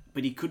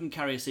 But he couldn't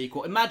carry a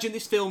sequel. Imagine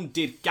this film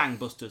did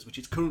Gangbusters, which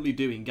it's currently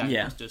doing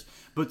Gangbusters,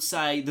 but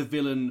say the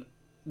villain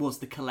was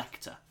the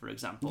Collector, for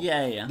example.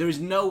 Yeah. There is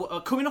no...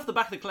 coming off the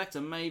back of the Collector,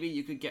 maybe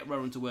you could get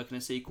Ronan to work in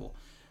a sequel.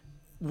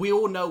 We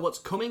all know what's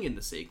coming in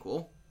the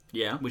sequel,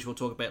 which we'll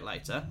talk about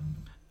later,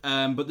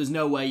 but there's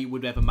no way you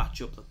would ever match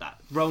up with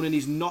that. Ronan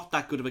is not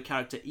that good of a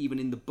character, even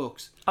in the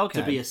books,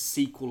 to be a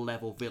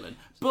sequel-level villain.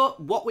 But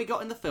what we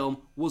got in the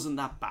film wasn't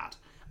that bad.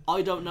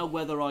 I don't know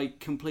whether I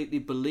completely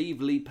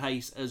believe Lee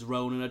Pace as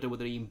Ronan. I don't know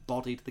whether he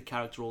embodied the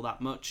character all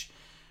that much,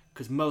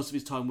 because most of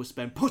his time was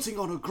spent putting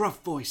on a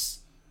gruff voice.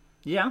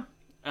 Yeah.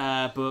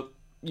 But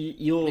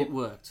it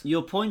worked.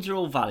 Your points are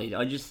all valid.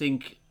 I just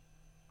think...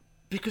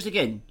 Because,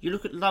 again, you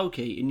look at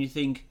Loki and you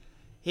think...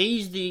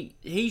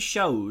 He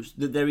shows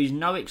that there is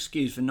no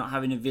excuse for not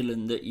having a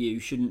villain that you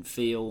shouldn't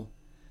feel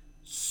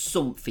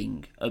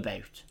something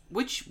about.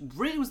 Which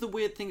really was the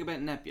weird thing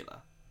about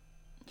Nebula.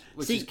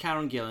 Which is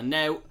Karen Gillan.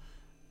 Now...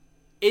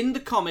 In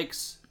the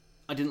comics,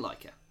 I didn't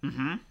like her.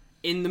 Mm-hmm.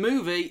 In the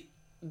movie,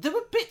 there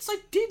were bits I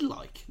did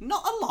like.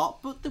 Not a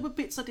lot, but there were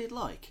bits I did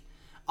like.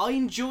 I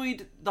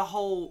enjoyed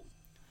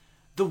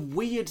the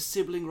weird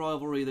sibling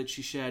rivalry that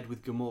she shared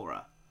with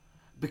Gamora.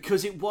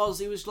 Because it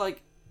was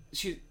like,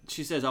 she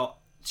says,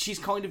 she's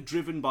kind of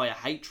driven by a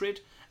hatred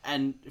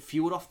and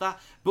fueled off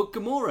that. But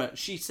Gamora,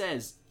 she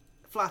says,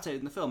 flat out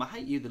in the film, I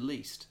hate you the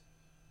least.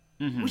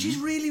 Mm-hmm. Which is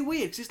really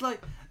weird, because it's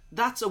like...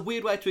 That's a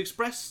weird way to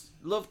express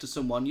love to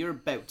someone you're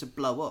about to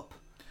blow up.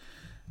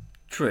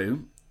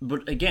 True,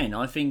 but again,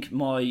 I think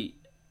my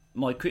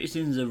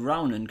criticisms of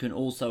Ronan can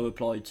also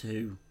apply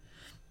to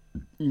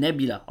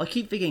Nebula. I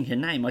keep forgetting her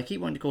name. I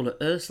keep wanting to call her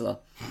Ursula,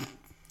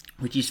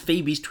 which is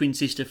Phoebe's twin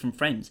sister from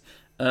Friends.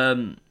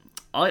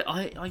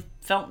 I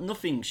felt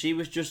nothing. She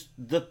was just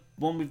the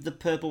one with the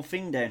purple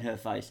thing down her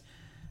face.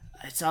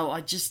 So I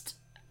just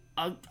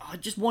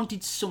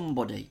wanted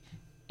somebody.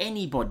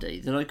 anybody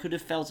that I could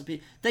have felt a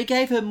bit. They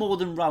gave her more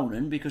than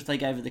Ronan because they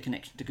gave her the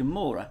connection to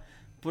Gamora.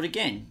 But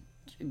again,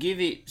 give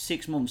it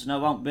 6 months and I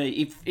won't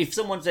be. If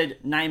someone said,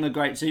 name a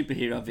great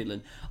superhero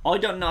villain, I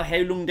don't know how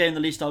long down the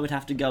list I would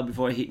have to go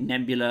before I hit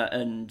Nebula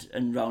and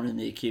Ronan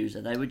the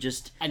Accuser. They were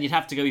just. And you'd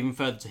have to go even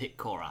further to hit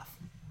Korath.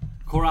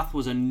 Korath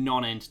was a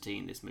non-entity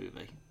in this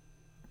movie.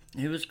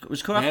 Who was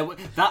Korath?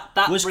 Yeah,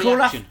 that was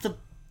reaction. Korath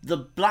the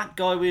black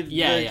guy with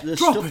the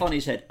Drop stuff it. on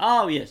his head?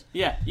 Oh, yes.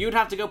 Yeah, you'd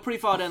have to go pretty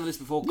far down the list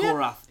before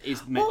Korath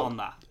is on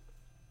that.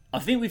 I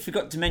think we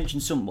forgot to mention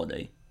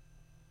somebody,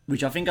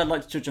 which I think I'd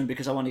like to touch on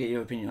because I want to get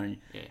your opinion on it.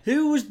 Yeah.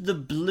 Who was the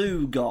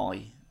blue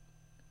guy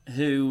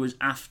who was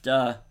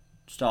after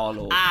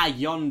Star-Lord?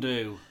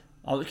 Yondu.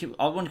 I want to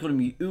call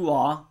him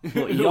Uar,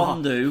 but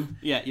Yondu.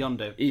 Yeah,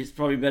 Yondu. Is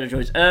probably a better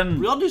choice.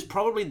 Yondu's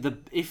probably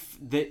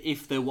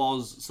if there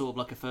was sort of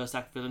like a first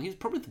act villain, he's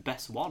probably the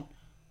best one.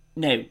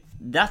 Now,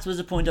 that was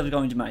the point I was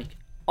going to make.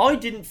 I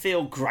didn't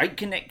feel great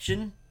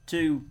connection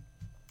to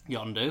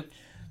Yondu.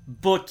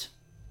 But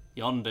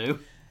Yondu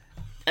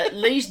at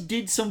least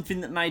did something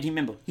that made him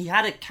memorable. He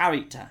had a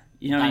character.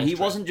 You know, he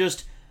wasn't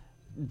just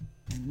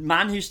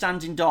man who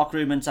stands in dark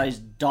room and says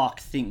dark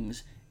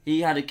things.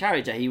 He had a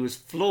character. He was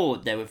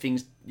flawed. There were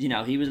things, you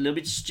know, he was a little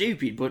bit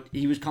stupid, but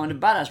he was kind of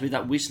badass with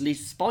that whistly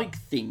spike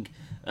thing.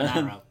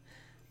 Arrow.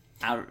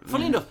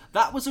 Funny enough,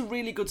 that was a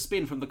really good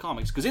spin from the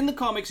comics, because in the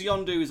comics,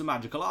 Yondu is a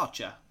magical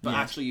archer, but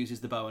actually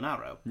uses the bow and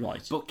arrow.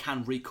 Right. But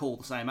can recall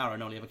the same arrow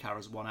and only ever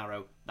carries one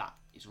arrow. That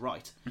is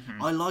right.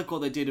 I like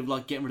what they did of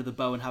like getting rid of the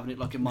bow and having it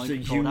like a mind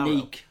controlled arrow.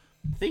 Unique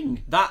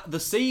thing. The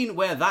scene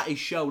where that is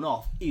shown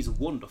off is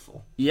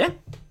wonderful. Yeah.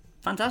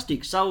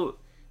 Fantastic. So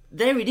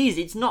there it is.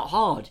 It's not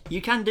hard.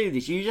 You can do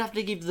this. You just have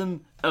to give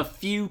them a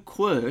few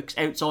quirks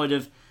outside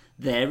of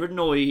they're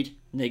annoyed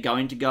and they're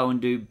going to go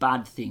and do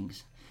bad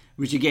things.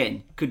 Which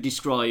again could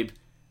describe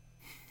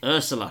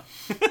Ursula,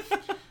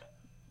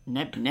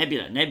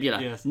 Nebula,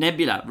 yes.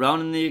 Nebula,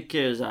 Ronan the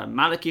Accuser,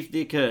 Malekith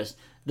the Accursed,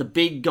 the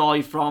big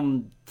guy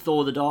from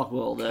Thor: The Dark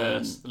World,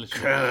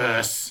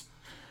 Curse,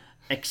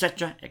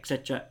 etc.,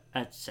 etc.,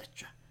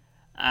 etc.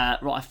 Right,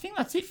 I think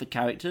that's it for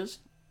characters.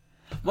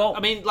 Well,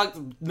 I mean, like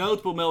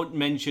notable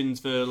mentions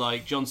for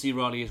like John C.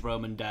 Reilly as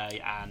Roman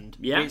Day and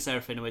Peter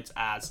Serafinowicz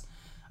as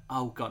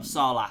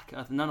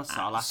Sarlacc. No, not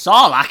Sarlacc.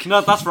 Sarlacc.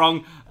 No, that's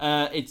wrong.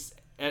 It's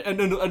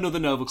another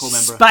Nova Corps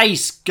member.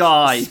 Space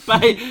guy.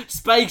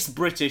 Space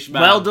British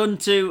man. Well done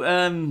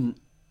to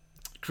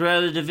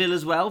Cruella de Vil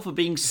as well for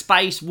being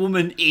Space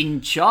Woman in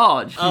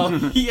charge.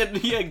 Oh,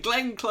 yeah.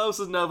 Glenn Close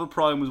as Nova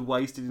Prime was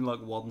wasted in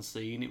like one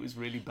scene. It was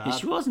really bad.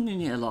 She wasn't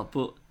in it a lot,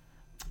 but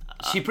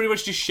she pretty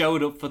much just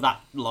showed up for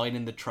that line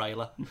in the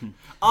trailer.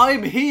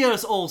 I'm here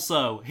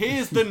also.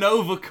 Here's the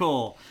Nova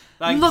Corps.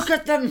 Thanks. Look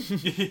at them!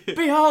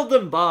 Behold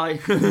them, bye!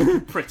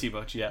 Pretty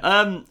much,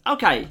 yeah.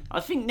 Okay, I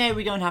think now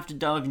we're going to have to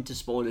dive into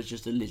spoilers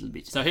just a little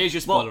bit. So here's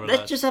your spoiler alert.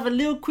 Let's just have a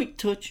little quick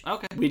touch.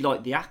 Okay. We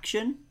liked the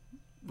action.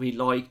 We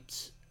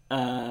liked...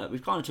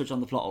 we've kind of touched on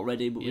the plot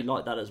already, but we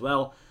liked that as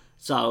well.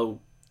 So,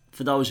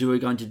 for those who are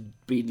going to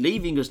be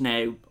leaving us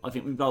now, I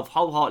think we both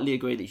wholeheartedly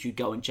agree that you should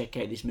go and check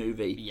out this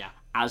movie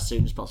as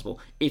soon as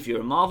possible. If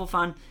you're a Marvel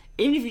fan,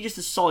 even if you're just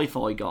a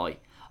sci-fi guy,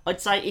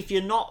 I'd say if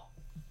you're not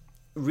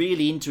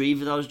really into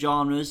either of those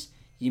genres,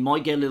 you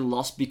might get a little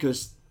lost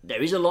because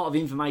there is a lot of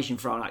information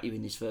thrown at you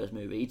in this first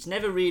movie. It's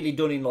never really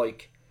done in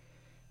like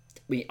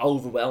it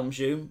overwhelms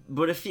you,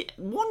 but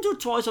once or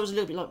twice I was a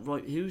little bit like,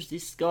 right, who's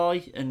this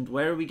guy and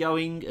where are we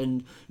going?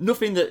 And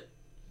nothing that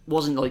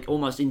wasn't like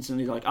almost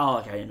instantly like, oh,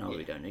 okay, no,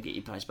 we're going to get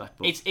your place back.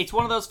 But it's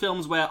one of those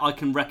films where I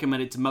can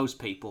recommend it to most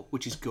people,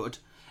 which is good.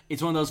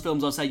 It's one of those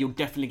films I'll say you'll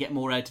definitely get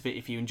more out of it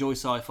if you enjoy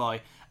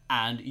sci-fi,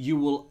 and you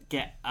will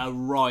get a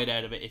ride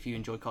out of it if you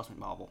enjoy Cosmic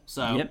Marvel.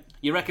 So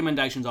your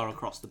recommendations are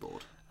across the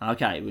board.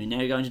 Okay, we're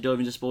now going to dive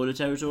into spoiler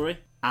territory.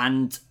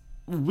 And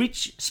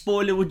which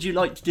spoiler would you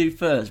like to do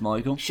first,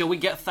 Michael? Shall we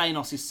get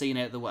Thanos' scene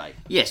out of the way?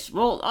 Yes,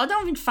 well, I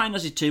don't think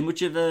Thanos is too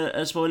much of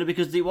a spoiler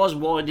because it was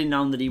widely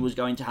known that he was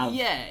going to have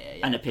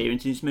an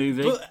appearance in this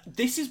movie. But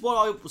this is what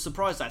I was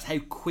surprised at, how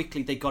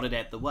quickly they got it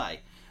out of the way.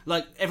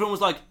 Like, everyone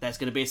was like, there's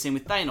going to be a scene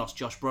with Thanos,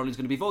 Josh Brolin's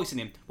going to be voicing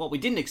him. What we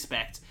didn't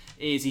expect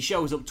is he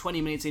shows up 20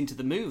 minutes into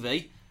the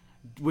movie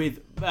with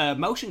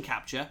motion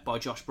capture by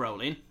Josh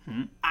Brolin,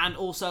 and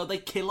also they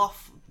kill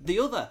off the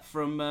other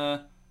from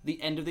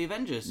the end of the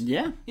Avengers.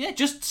 Yeah,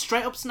 just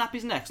straight up snap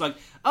his neck. It's like,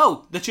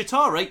 oh, the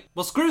Chitauri,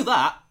 well, screw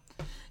that.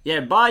 Yeah,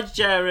 bye,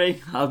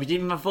 Jerry. I hope you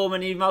didn't form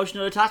any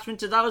emotional attachment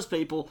to those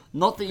people.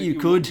 Not that you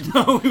could.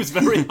 No, it was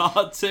very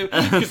hard to,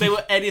 because they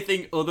were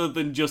anything other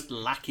than just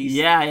lackeys.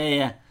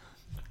 Yeah.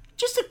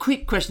 Just a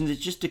quick question that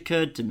just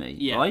occurred to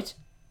me, right?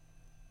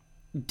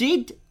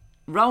 Did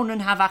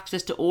Ronan have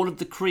access to all of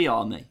the Kree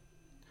army?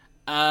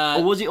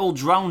 Or was it all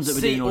drones that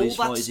were doing all this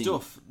fighting? All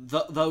that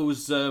stuff,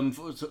 those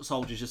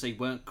soldiers, you see,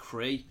 weren't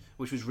Kree,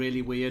 which was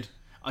really weird.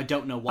 I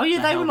don't know what the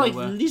hell they were. they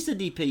were like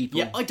lizardy people.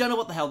 Yeah, I don't know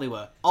what the hell they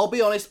were. I'll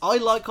be honest, I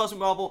like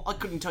Cosmic Marvel, I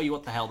couldn't tell you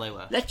what the hell they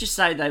were. Let's just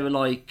say they were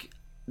like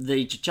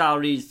the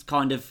Chitauri's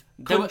kind of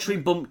country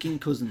bumpkin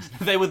cousins.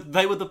 They were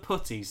the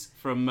putties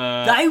from.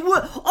 They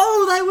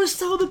were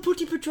so the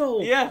Putty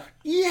Patrol. Yeah.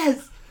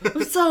 Yes,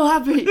 I'm so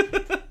happy.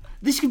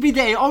 This could be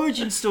their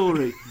origin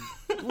story.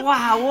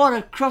 Wow, what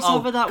a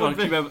crossover that would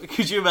be.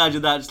 Could you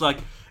imagine that? It's like,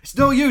 it's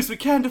no use, we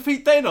can't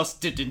defeat Thanos.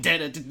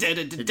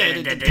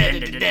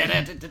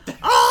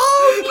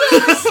 Oh,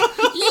 yes!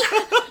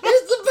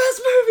 It's the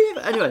best movie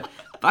ever. Anyway,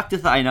 back to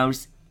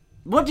Thanos.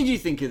 What did you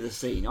think of the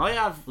scene? I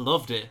have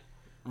loved it.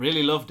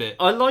 Really loved it.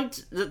 I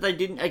liked that they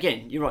didn't,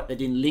 again, you're right, they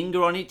didn't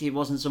linger on it. It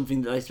wasn't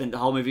something that they spent the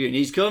whole movie and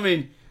he's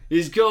coming.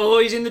 He's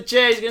in the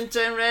chair, he's going to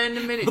turn around in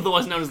a minute.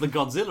 Otherwise known as the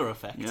Godzilla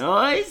effect.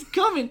 No, he's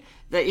coming.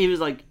 He was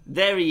like,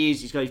 there he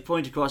is, he's got his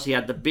point across, he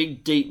had the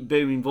big, deep,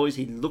 booming voice,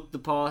 he looked the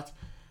part.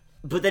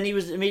 But then he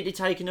was immediately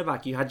taken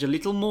aback. You had your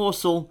little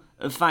morsel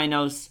of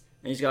Thanos,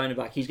 and he's going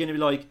aback. He's going to be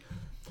like,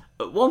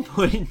 at one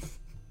point,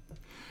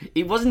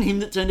 it wasn't him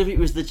that turned up, it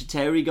was the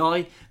Chitauri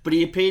guy, but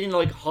he appeared in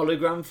like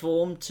hologram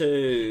form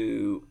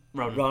to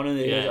Ronan.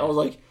 Yeah. I was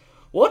like,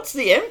 what's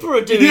the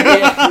Emperor doing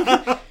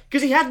here?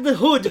 Because he had the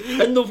hood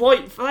and the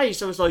white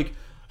face. I was like,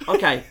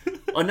 okay,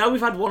 I know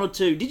we've had one or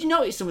two. Did you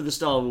notice some of the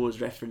Star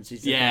Wars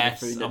references? Yes,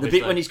 the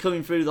bit when he's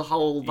coming through the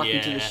hole back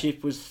into the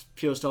ship was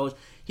pure Star Wars.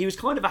 He was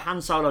kind of a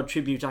Han Solo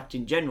tribute act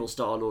in general,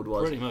 Star-Lord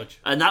was. Pretty much.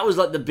 And that was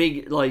like the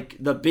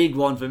big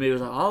one for me. It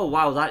was like, oh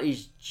wow, that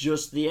is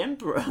just the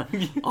Emperor.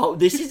 Oh,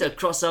 this is a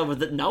crossover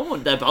that no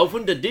one, they're both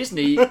under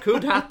Disney, it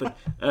could happen.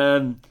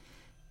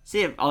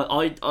 See,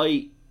 I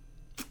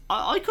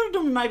could have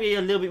done maybe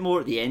a little bit more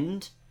at the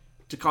end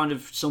to kind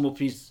of sum up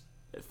his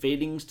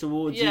feelings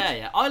towards it.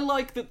 Yeah. I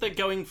like that they're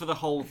going for the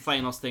whole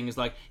Thanos thing. Is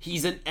like,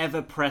 he's an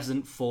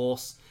ever-present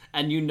force.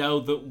 And you know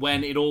that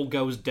when it all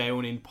goes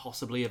down in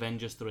possibly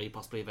Avengers 3,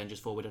 possibly Avengers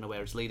 4, we don't know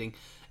where it's leading,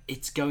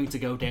 it's going to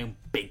go down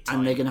big time.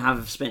 And they're going to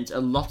have spent a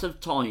lot of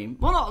time,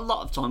 well, not a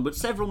lot of time, but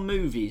several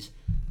movies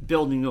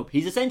building up.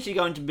 He's essentially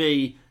going to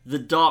be the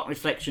dark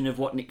reflection of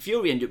what Nick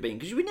Fury ended up being,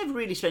 because we never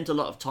really spent a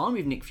lot of time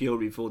with Nick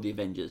Fury before the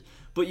Avengers.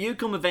 But you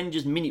come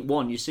Avengers minute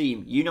one, you see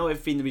him, you know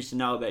everything there is to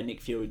know about Nick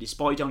Fury,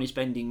 despite only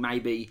spending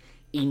maybe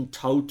in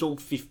total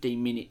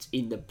 15 minutes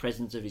in the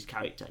presence of his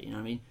character, you know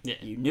what I mean? Yeah.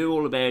 You knew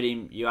all about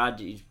him, you had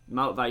his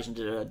motivation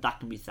to that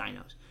can be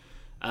Thanos.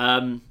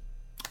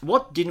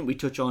 What didn't we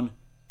touch on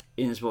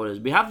in the spoilers?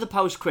 We have the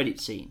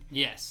post-credit scene.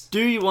 Yes.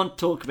 Do you want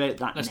to talk about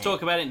that Let's now?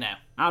 talk about it now.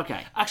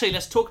 Okay. Actually,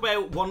 let's talk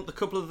about a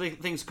couple of the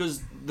things,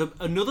 because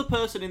another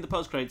person in the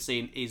post-credit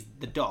scene is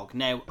the dog.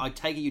 Now, I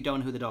take it you don't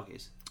know who the dog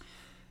is.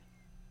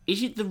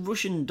 Is it the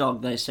Russian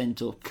dog they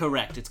sent up?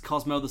 Correct, it's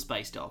Cosmo the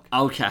Space Dog.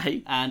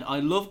 Okay. And I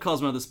love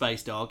Cosmo the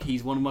Space Dog.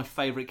 He's one of my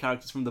favourite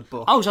characters from the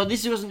book. Oh, so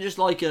this wasn't just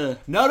like a...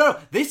 No.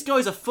 This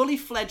guy's a fully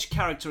fledged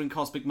character in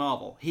Cosmic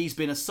Marvel. He's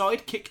been a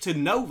sidekick to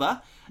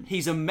Nova.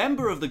 He's a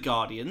member of the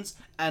Guardians.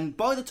 And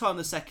by the time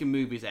the second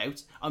movie's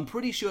out, I'm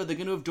pretty sure they're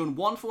going to have done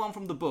one for one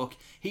from the book.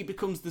 He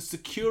becomes the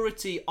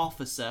security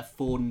officer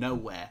for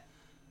Nowhere.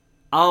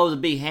 Oh, the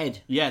big head.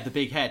 Yeah, the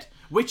big head.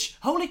 Which,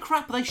 holy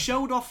crap, they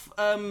showed off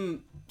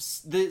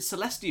the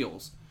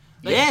Celestials.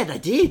 They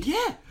did.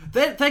 Yeah,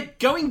 they're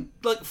going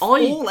like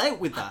all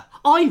out with that.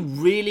 I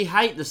really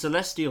hate the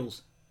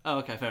Celestials. Oh,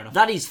 okay, fair enough.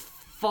 That is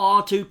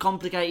far too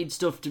complicated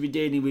stuff to be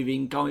dealing with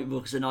in comic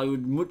books, and I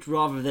would much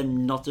rather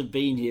them not have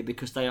been here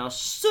because they are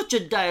such a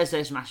Deus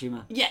Ex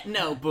Machina. Yeah,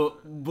 no,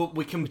 but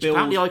we can Which build.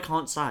 apparently I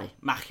can't say.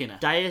 Machina.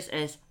 Deus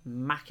Ex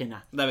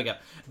Machina. There we go.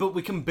 But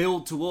we can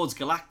build towards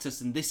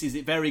Galactus, and this is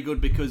very good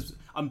because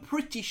I'm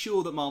pretty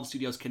sure that Marvel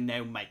Studios can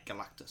now make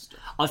Galactus stuff.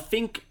 I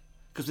think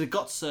because they've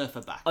got Surfer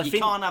back. You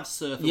can't have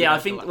Surfer. Yeah, I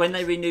think Galactus. when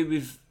they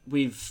renewed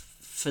with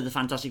for the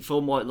Fantastic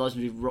Four White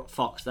License with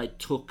Fox, they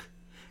took.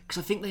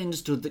 Because I think they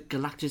understood that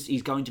Galactus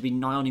is going to be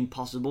nigh on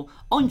impossible.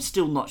 I'm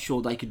still not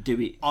sure they could do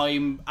it.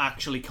 I'm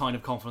actually kind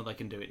of confident they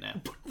can do it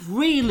now. But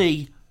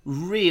really,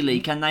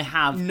 can they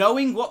have...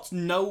 Knowing what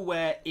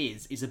Nowhere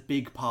is a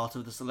big part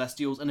of the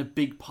Celestials and a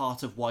big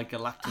part of why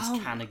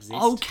Galactus can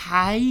exist.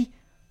 Okay,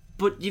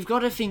 but you've got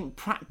to think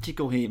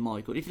practical here,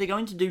 Michael. If they're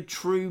going to do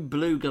true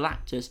blue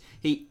Galactus,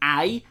 he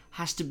A,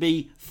 has to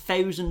be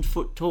 1,000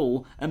 foot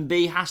tall, and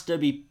B, has to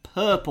be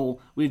purple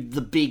with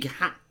the big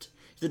hat.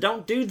 If they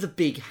don't do the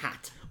big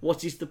hat...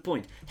 What is the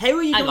point? How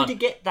are you going to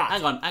get that?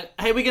 Hang on.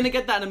 How are we going to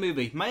get that in a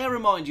movie? May I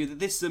remind you that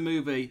this is a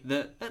movie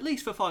that, at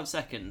least for 5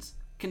 seconds,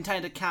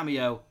 contained a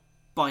cameo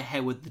by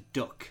Howard the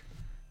Duck.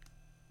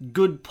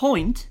 Good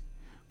point.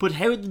 But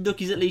Howard the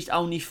Duck is at least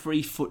only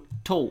 3 foot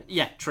tall.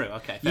 Yeah, true.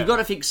 Okay. You've got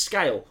to think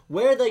scale.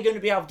 Where are they going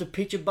to be able to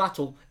pitch a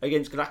battle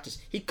against Galactus?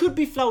 He could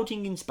be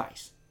floating in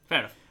space. Fair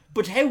enough.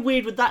 But how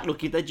weird would that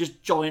look if they're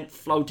just giant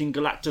floating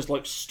Galactus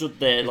like stood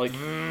there like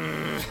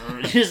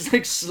just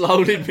like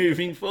slowly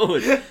moving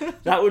forward?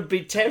 That would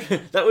be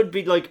terrible. That would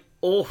be like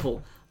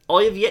awful.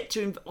 I have yet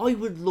to. I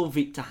would love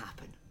it to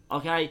happen.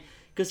 Okay,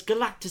 because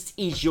Galactus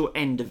is your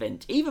end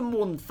event. Even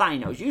more than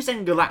Thanos. You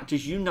send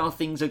Galactus, you know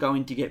things are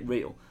going to get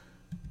real.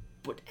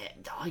 But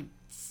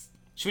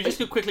Should we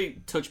just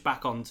quickly touch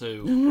back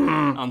onto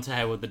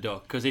Howard the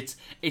Duck, because it's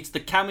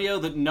the cameo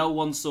that no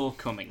one saw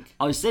coming.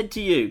 I said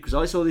to you, because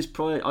I saw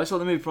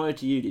the movie prior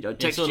to you did. I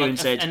texted you and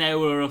said an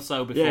hour or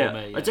so before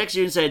me. Yeah. I texted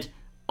you and said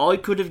I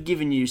could have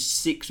given you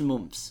 6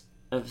 months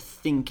of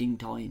thinking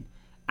time,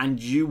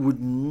 and you would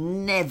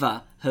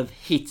never have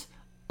hit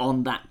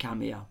on that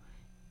cameo.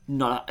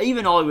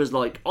 Even I was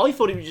like, I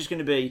thought it was just going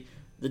to be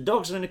the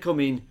dog's going to come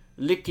in,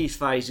 lick his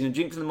face, and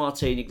drink from the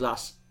martini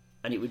glass.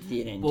 And it would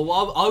be an end.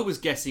 Well, I was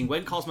guessing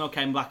when Cosmo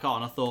came back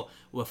on, I thought,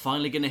 we're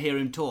finally going to hear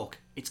him talk.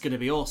 It's going to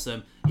be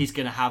awesome. He's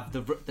going to have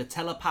the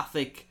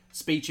telepathic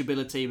speech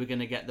ability. We're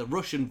going to get the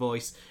Russian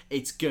voice.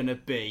 It's going to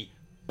be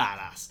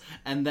badass.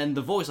 And then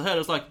the voice I heard, I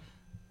was like,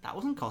 that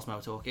wasn't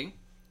Cosmo talking.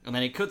 And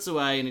then it cuts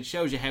away and it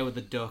shows you Howard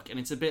the Duck. And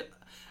it's a bit...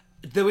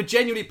 There were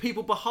genuinely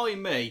people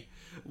behind me.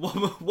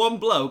 One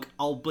bloke,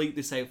 I'll bleep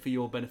this out for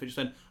your benefit, just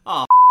went,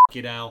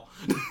 you know.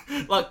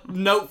 Like,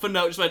 note for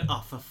note, just went,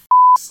 for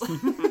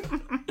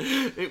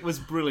It was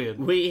brilliant.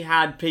 We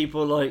had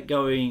people like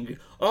going,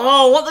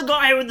 what they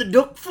got Howard the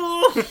Duck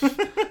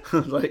for?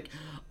 Like,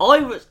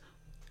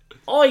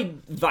 I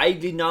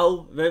vaguely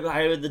know about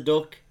Howard the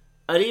Duck,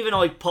 and even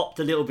I popped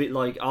a little bit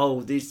like,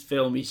 this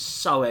film is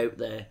so out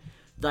there.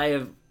 They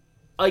have,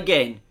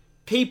 again,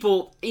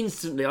 people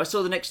instantly, I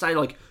saw the next day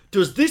like,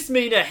 does this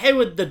mean a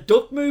Howard the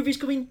Duck movie's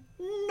coming?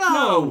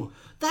 No.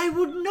 They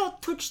would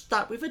not touch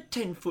that with a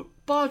 10-foot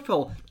barge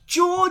pole.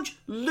 George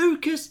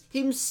Lucas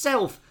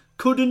himself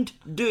couldn't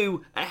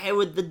do a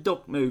Howard the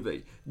Duck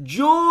movie.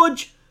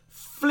 George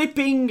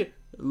flipping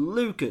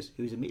Lucas,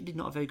 who is admittedly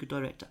not a very good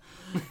director,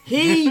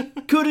 he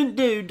couldn't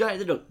do Howard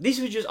the Duck.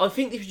 I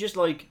think this was just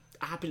like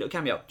a happy little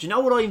cameo. Do you know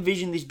what I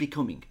envision this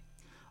becoming?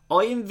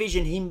 I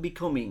envision him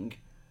becoming...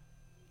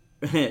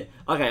 Okay,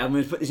 I'm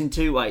going to put this in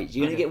 2 ways.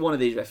 You're going to get one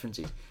of these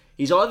references.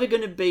 He's either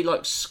going to be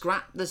like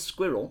Scrap the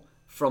Squirrel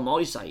from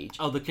Ice Age.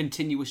 The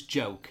continuous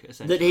joke,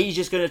 essentially. That he's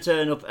just going to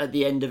turn up at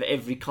the end of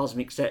every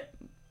cosmic set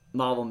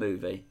Marvel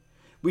movie.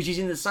 Which is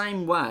in the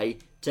same way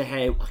to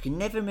how... I can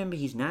never remember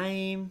his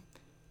name.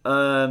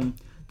 The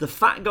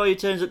fat guy who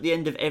turns up at the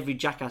end of every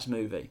Jackass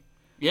movie.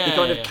 Yeah, the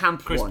kind of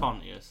camp Chris one.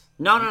 Pontius.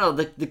 No,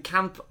 the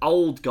camp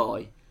old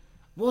guy.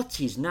 What's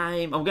his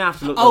name? I'm going to have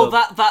to look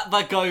that up.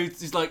 that guy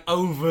is like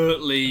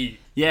overtly...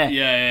 Yeah.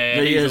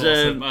 He's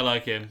awesome. I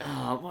like him.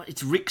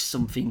 It's Rick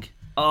something.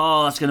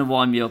 That's going to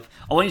wind me up.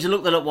 I want you to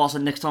look that up whilst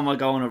next time I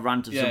go on a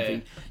rant of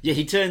something. Yeah,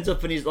 he turns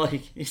up and he's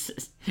like... He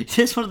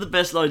says one of the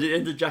best lines at the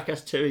end of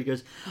Jackass 2. He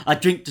goes, I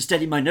drink to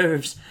steady my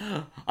nerves.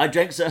 I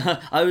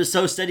was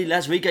so steady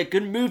last week I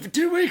couldn't move for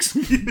 2 weeks.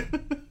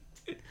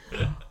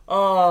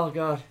 Oh,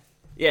 God.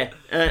 Yeah,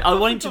 I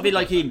want him to be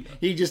like him.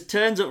 He just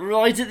turns up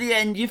right at the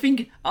end. You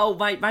think,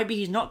 mate, maybe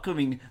he's not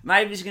coming.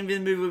 Maybe it's going to be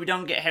the movie where we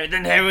don't get Howard.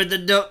 Then Howard the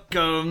Duck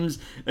comes,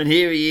 and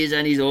here he is,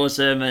 and he's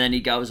awesome, and then he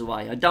goes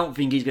away. I don't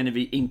think he's going to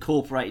be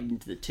incorporated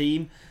into the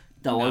team,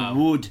 though no. I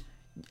would.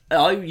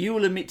 You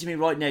will admit to me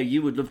right now,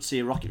 you would love to see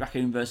a Rocket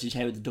Raccoon versus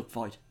Howard the Duck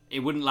fight.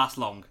 It wouldn't last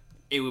long.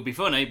 It would be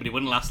funny, but it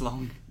wouldn't last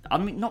long. I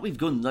mean, not with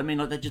guns. I mean,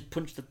 like, they just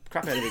punch the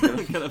crap out of each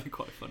other. That'd be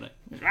quite funny.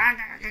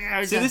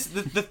 See,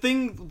 the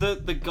thing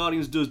that the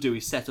Guardians does do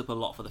is set up a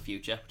lot for the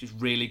future, which is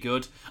really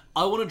good.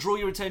 I want to draw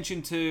your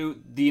attention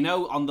to,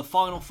 on the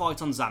final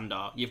fight on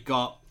Xandar, you've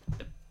got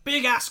a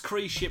big-ass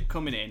Kree ship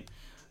coming in.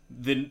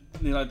 The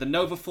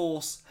Nova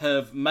Force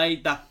have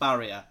made that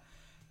barrier.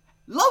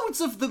 Loads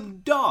of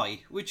them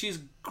die, which is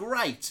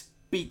great.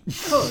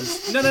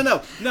 Because...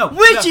 No.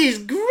 Which is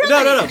great!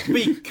 No.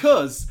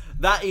 Because...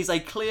 That is a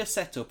clear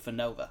setup for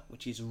Nova,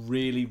 which is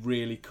really,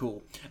 really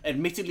cool.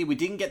 Admittedly, we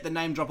didn't get the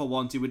name drop I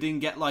wanted. We didn't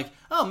get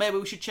maybe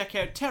we should check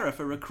out Terra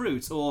for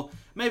recruits, or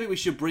maybe we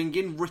should bring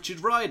in Richard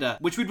Rider,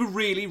 which we'd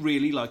really,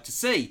 really like to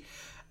see.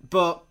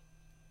 But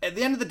at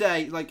the end of the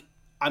day,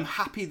 I'm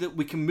happy that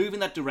we can move in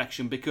that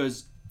direction,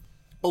 because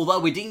although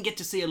we didn't get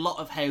to see a lot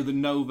of how the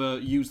Nova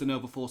used the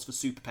Nova Force for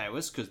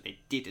superpowers, because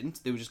they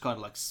didn't, they were just kind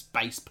of like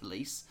space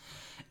police,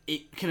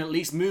 it can at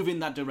least move in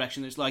that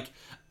direction. It's like,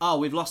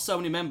 we've lost so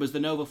many members, the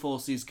Nova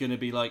Force is going to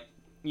be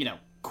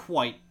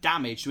quite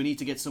damaged. We need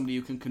to get somebody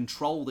who can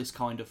control this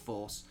kind of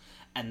force.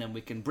 And then we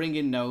can bring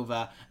in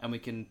Nova, and we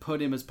can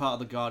put him as part of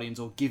the Guardians,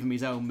 or give him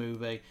his own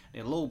movie.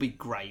 It'll all be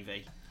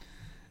gravy.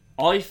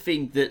 I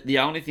think that the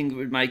only thing that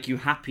would make you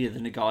happier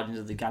than a Guardians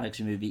of the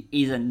Galaxy movie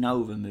is a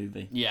Nova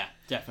movie. Yeah,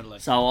 definitely.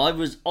 So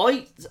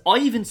I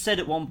even said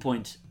at one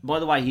point, by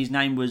the way, his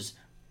name was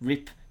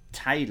Rip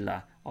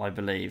Taylor, I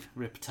believe.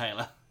 Rip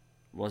Taylor.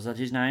 Was that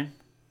his name?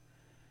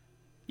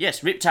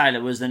 Yes, Rip Taylor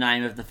was the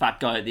name of the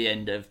fat guy at the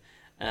end of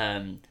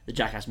the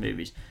Jackass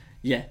movies.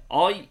 Yeah,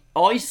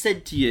 I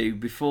said to you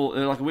before,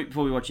 a week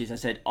before we watched this, I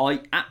said,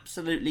 I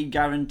absolutely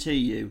guarantee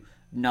you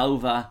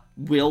Nova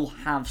will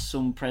have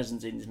some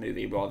presence in this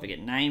movie. He'll either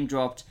get name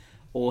dropped,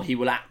 or he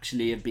will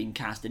actually have been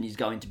cast and he's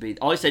going to be...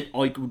 I said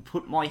I could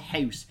put my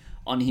house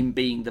on him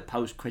being the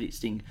post-credit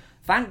sting.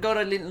 Thank God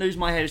I didn't lose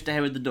my house to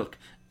Howard the Duck.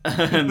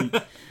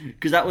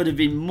 Because that would have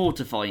been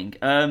mortifying.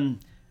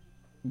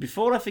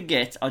 Before I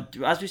forget,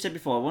 as we said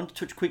before, I want to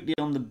touch quickly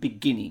on the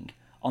beginning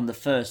on the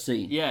first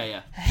scene.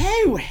 Yeah.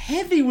 How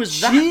heavy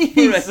was that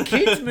Jeez. for a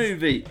kids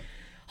movie?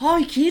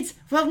 Hi kids,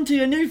 welcome to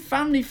your new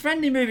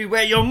family-friendly movie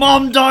where your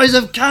mom dies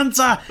of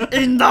cancer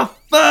in the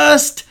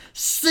first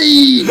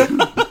scene.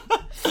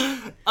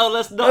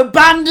 Let's not.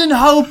 Abandon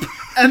hope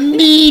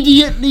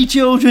immediately,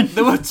 children.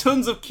 There were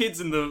tons of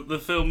kids in the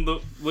film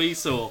that we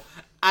saw.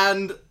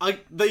 And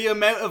the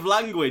amount of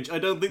language, I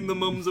don't think the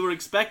mums were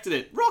expecting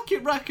it.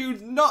 Rocket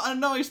Raccoon's not a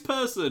nice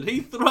person.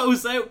 He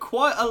throws out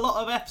quite a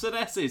lot of F's and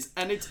S's,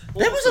 and it's awesome.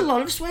 There was a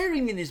lot of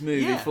swearing in this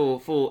movie. Yeah.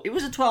 For it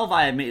was a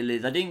 12A, admittedly.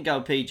 They didn't go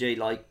PG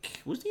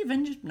like... Was the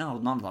Avengers? No,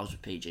 none of those were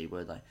PG,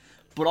 were they?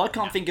 But I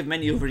can't think of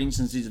many other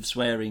instances of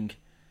swearing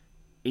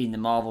in the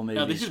Marvel movies.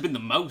 No, this has been the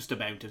most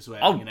amount of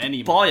swearing in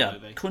any by Marvel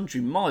a movie.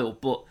 country mile,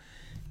 but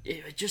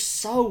it was just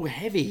so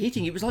heavy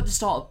hitting. It was like the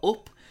start of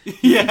Up.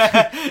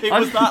 Yeah, it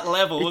was that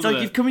level, it's wasn't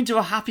like it? you've come into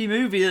a happy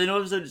movie and all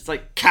of a sudden it's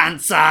like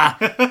cancer,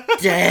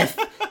 death,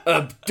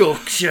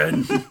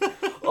 abduction.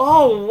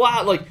 Oh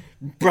wow, like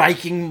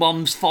breaking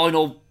mom's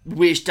final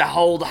wish to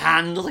hold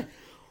hand. I was like,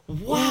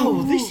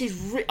 wow, this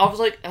is I was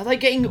like, are they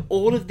getting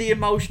all of the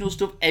emotional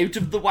stuff out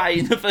of the way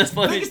in the first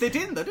 5 minutes? They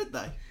didn't though, did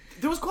they?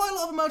 There was quite a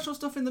lot of emotional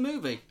stuff in the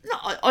movie. No,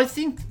 I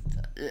think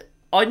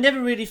I never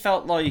really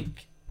felt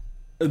like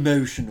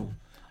emotional.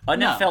 I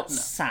never felt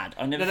sad.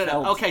 I never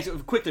felt... Okay, so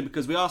quickly,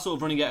 because we are sort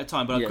of running out of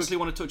time, but I quickly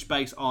want to touch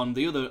base on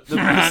the other...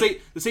 The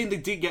scene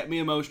that did get me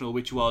emotional,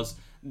 which was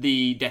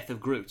the death of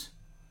Groot.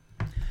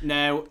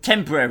 Now...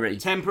 Temporary.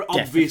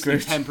 Obviously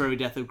temporary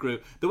death of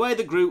Groot. The way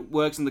that Groot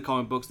works in the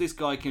comic books, this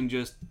guy can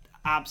just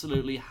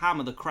absolutely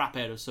hammer the crap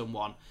out of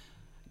someone,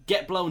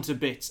 get blown to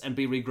bits, and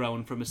be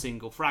regrown from a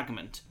single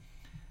fragment.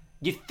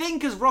 You'd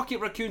think as Rocket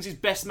Raccoon's his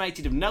best mate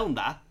he'd have known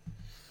that,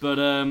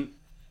 but...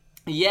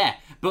 Yeah,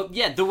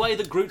 the way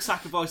that Groot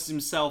sacrifices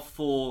himself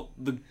for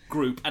the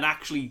group and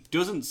actually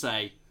doesn't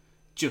say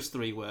just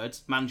 3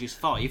 words, manages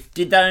 5.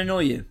 Did that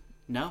annoy you?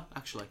 No,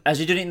 actually. Has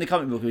he done it in the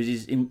comic book, or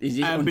is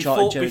he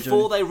Uncharted territory?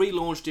 Before they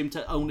relaunched him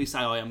to only say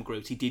I am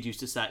Groot, he did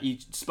used to say,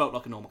 he spoke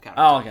like a normal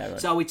character. Oh, okay, right.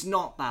 So it's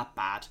not that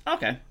bad.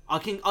 Okay. I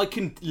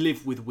can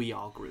live with we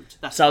are Groot.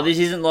 That's so fine. This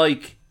isn't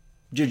like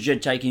Judge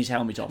Dredd taking his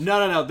helmet off?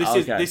 No.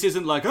 This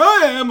isn't like,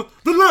 I am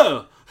the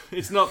law.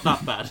 It's not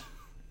that bad.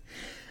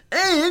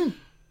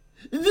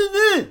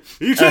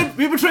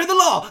 You betrayed the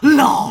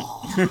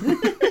law.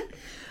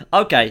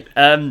 Okay.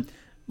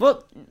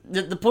 Well,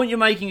 the point you're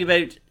making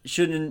about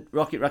shouldn't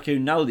Rocket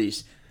Raccoon know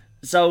this?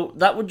 So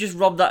that would just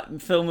rob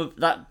that film of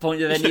that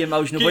point of any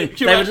emotional point.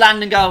 They would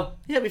land and go,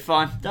 "Yeah, it'll be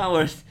fine. Don't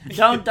worry.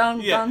 Don't."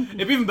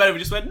 It'd be even better if we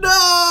just went, "No."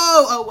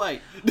 Oh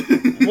wait.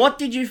 What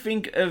did you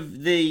think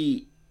of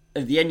the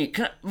ending?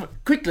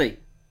 Quickly.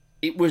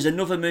 It was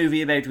another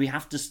movie about we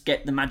have to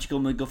get the magical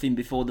MacGuffin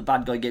before the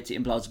bad guy gets it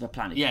and blows up a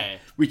planet. Yeah.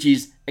 Which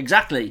is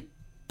exactly,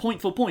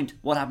 point for point,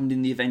 what happened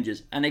in the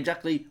Avengers. And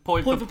exactly,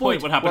 point for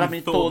point, what happened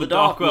in Thor the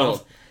Dark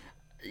World.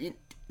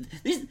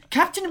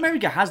 Captain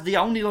America has the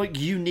only,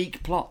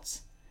 unique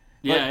plots.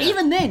 Yeah,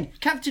 Even then,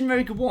 Captain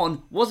America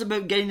 1 was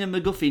about getting a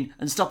MacGuffin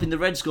and stopping the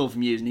Red Skull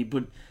from using it,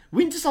 but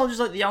Winter Soldier's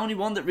the only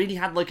one that really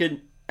had,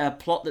 a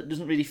plot that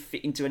doesn't really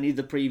fit into any of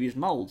the previous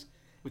moulds.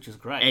 Which was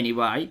great.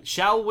 Anyway,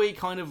 shall we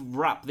kind of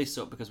wrap this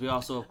up because we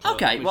are sort of...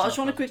 Okay, well, I just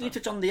want to quickly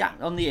touch on the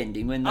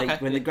ending when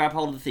they grab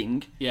hold of the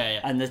thing.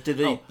 Yeah. And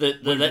the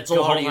let's all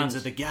Guardians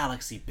of the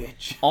Galaxy,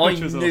 bitch. I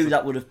knew awesome.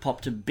 That would have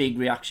popped a big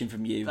reaction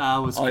from you. That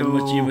was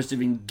cool. You must have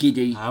been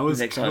giddy with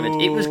excitement.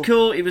 Cool. It was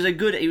cool.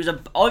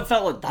 I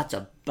felt like that's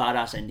a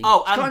badass ending.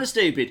 Oh, and, kind of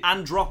stupid.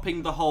 And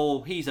dropping the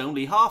whole he's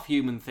only half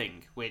human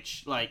thing,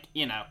 which,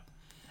 Yeah.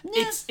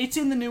 It's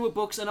in the newer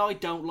books, and I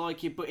don't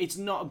like it, but it's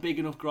not a big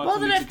enough gripe for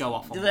me to go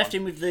off on. They left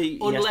him with the...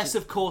 Unless,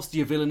 of course,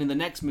 the villain in the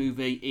next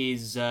movie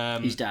is...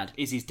 his dad.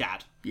 Is his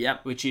dad.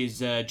 Yep. Which is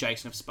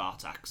Jason of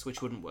Spartax,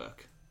 which wouldn't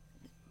work.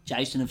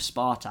 Jason of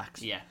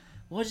Spartax? Yeah.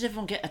 Why does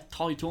everyone get a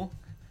title?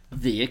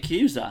 The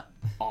Accuser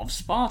of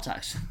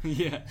Spartax.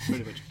 Yeah,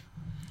 pretty much.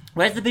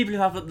 Where's the people who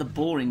have the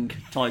boring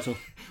title?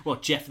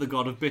 What, Jeff the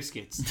God of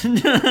Biscuits?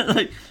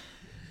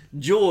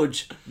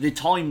 George the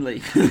Timely.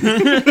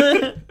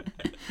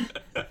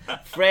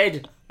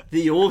 Fred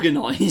the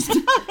Organised.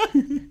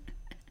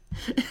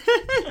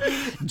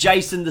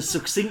 Jason the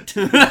Succinct.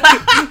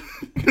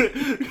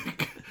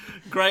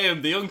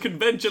 Graham the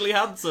Unconventionally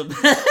Handsome.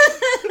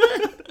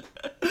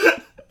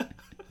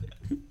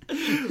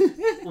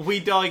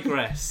 We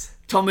digress.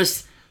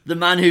 Thomas the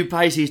Man Who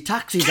Pays His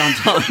Taxes on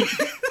Time.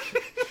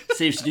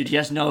 Seems to do. He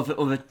has no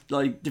other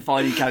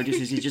defining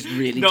characters. He's just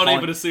really not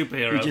even a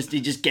superhero.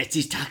 He just gets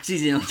his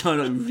taxes in on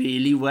time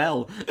really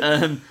well.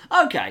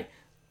 Okay,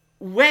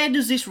 where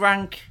does this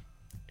rank?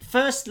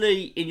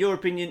 Firstly, in your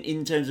opinion,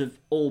 in terms of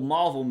all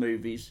Marvel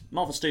movies,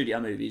 Marvel Studio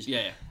movies.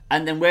 Yeah.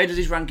 And then where does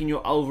this rank in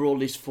your overall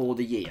list for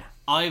the year?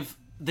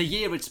 The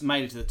year it's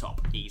made it to the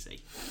top,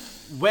 easy.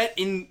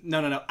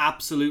 No,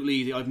 absolutely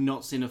easy. I've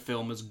not seen a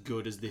film as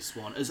good as this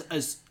one,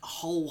 as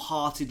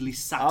wholeheartedly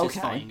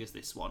satisfying as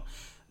this one.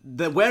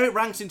 Where it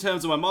ranks in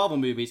terms of my Marvel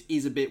movies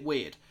is a bit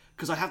weird,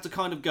 because I have to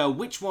kind of go,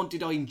 which one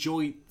did I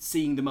enjoy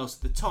seeing the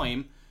most at the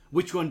time?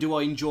 which one do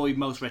I enjoy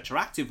most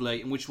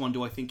retroactively, and which one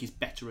do I think is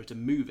better at a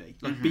movie,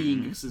 like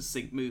being a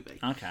succinct movie.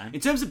 Okay. In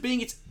terms of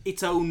being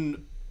its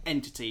own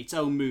entity, its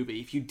own movie,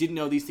 if you didn't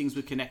know these things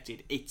were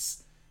connected,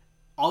 it's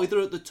either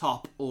at the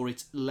top or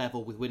it's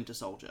level with Winter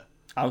Soldier.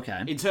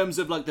 Okay. In terms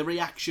of like the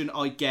reaction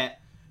I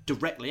get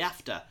directly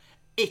after,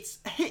 it's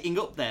hitting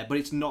up there, but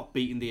it's not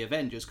beating the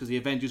Avengers, because the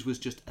Avengers was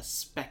just a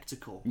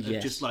spectacle.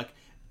 Yes. Just like,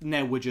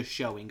 now we're just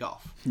showing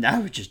off. Now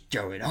we're just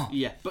showing off.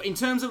 Yeah, but in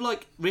terms of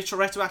like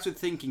retroactive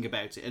thinking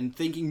about it, and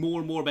thinking more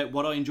and more about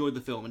what I enjoyed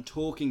the film and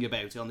talking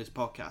about it on this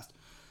podcast,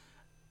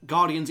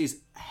 Guardians is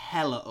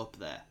hella up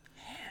there.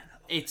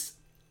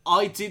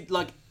 I did,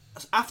 like,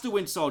 after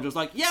Winter Soldier, I was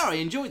like, yeah, I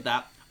enjoyed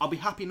that. I'll be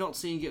happy not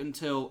seeing it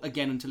until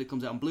it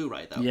comes out on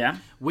Blu-ray, though. Yeah.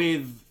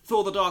 With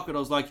Thor the Dark World, I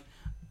was like,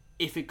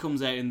 if it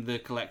comes out in the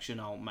collection,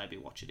 I'll maybe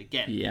watch it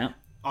again. Yeah.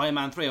 Iron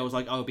Man 3, I was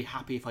like, I would be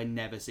happy if I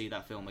never see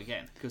that film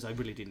again, because I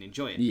really didn't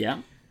enjoy it. Yeah.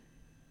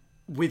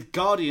 With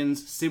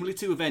Guardians, similarly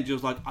to Avengers, I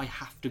was like, I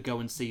have to go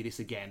and see this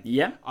again.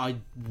 Yeah. I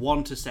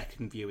want a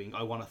second viewing.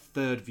 I want a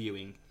third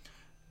viewing.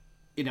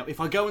 You know, if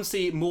I go and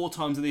see it more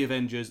times than the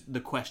Avengers,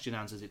 the question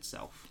answers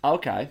itself.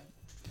 Okay.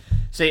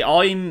 See,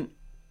 I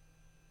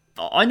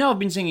know I've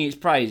been singing its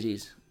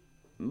praises,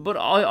 but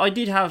I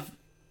did have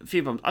a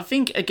few problems. I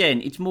think,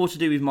 again, it's more to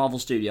do with Marvel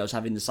Studios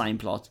having the same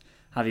plot,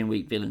 having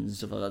weak villains and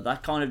stuff like that.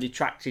 That kind of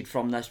detracted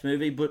from this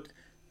movie, but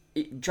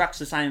it detracts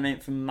the same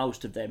amount from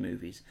most of their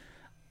movies.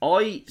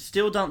 I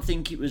still don't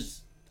think it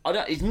was...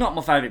 it's not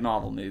my favourite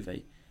Marvel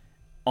movie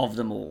of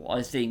them all.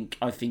 I think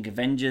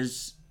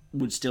Avengers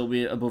would still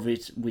be above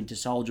it. Winter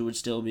Soldier would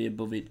still be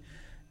above it.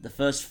 The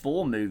first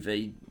Thor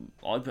movie,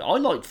 I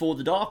liked Thor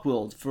the Dark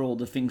World for all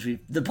the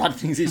bad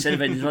things he said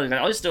Avengers.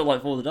 I still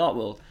like Thor the Dark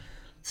World.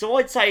 So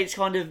I'd say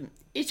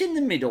it's in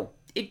the middle.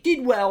 It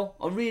did well.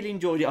 I really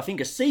enjoyed it. I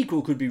think a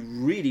sequel could be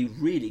really,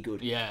 really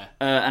good. Yeah.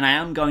 And I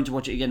am going to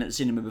watch it again at the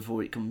cinema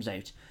before it comes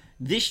out.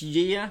 This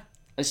year,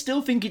 I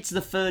still think it's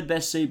the third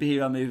best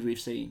superhero movie we've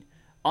seen.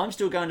 I'm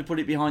still going to put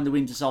it behind the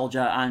Winter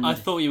Soldier and I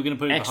thought you were going to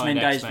put it X-Men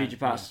behind Days of Future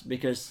Past,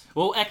 because...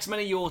 Well, X-Men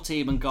are your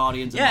team and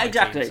Guardians are yeah, my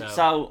exactly. team,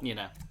 so, you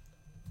know.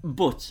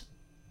 But,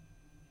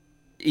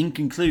 in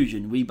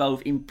conclusion, we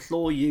both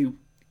implore you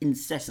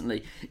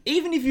incessantly,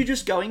 even if you're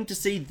just going to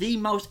see the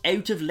most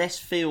out of left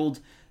field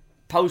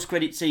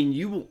post-credit scene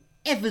you will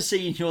ever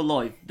see in your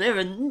life, they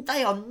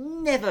are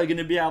never going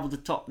to be able to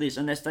top this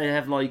unless they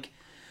have, like...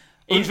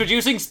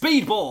 Introducing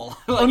Speedball!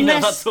 Like, you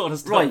know, that sort of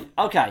stuff. Right,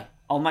 okay,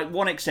 I'll make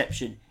one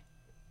exception.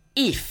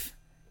 If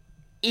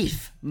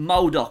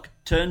MODOK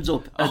turns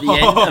up at the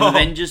end of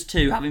Avengers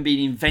 2 having been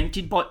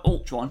invented by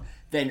Ultron,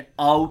 then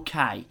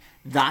okay,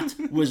 that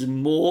was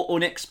more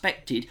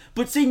unexpected.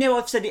 But see, now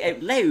I've said it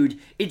out loud,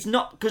 it's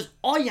not, because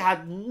I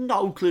had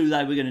no clue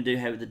they were going to do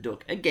Howard the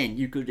Duck. Again,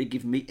 you could have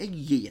given me a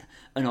year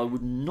and I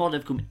would not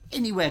have come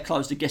anywhere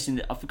close to guessing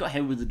that. I forgot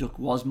Howard the Duck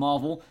was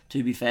Marvel,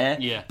 to be fair.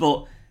 Yeah.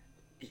 But,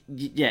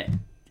 yeah,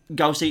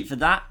 go see it for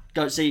that.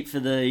 Go see it for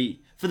the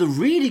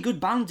really good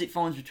balance it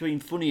finds between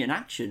funny and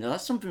action. Now,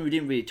 that's something we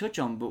didn't really touch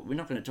on, but we're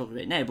not going to talk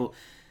about it now. But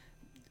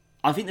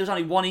I think there was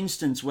only one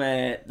instance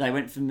where they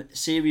went from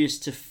serious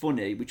to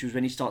funny, which was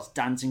when he starts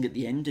dancing at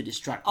the end to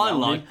distract I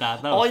liked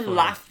that. That was I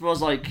laughed, but I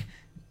was like,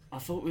 I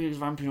thought we was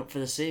ramping up for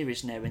the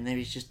serious now, and then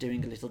he's just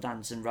doing a little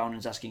dance, and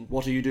Ronan's asking,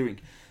 "What are you doing?"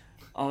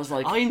 I was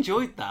like, I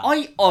enjoyed that.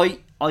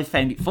 I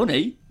found it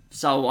funny,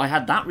 so I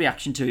had that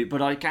reaction to it,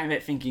 but I came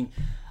out thinking,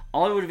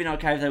 I would have been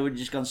okay if they would have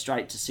just gone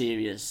straight to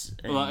serious.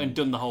 And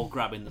done the whole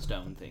grabbing the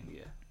stone thing,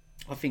 yeah.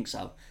 I think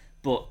so.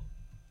 But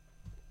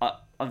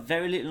a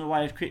very little in the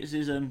way of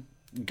criticism,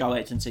 go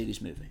out and see this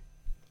movie.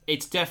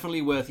 It's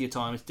definitely worth your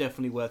time. It's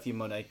definitely worth your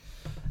money.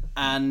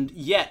 And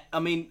yeah, I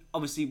mean,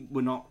 obviously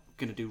we're not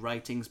going to do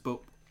ratings, but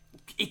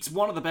it's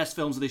one of the best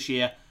films of this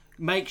year.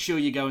 Make sure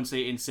you go and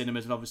see it in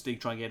cinemas, and obviously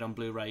try and get it on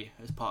Blu-ray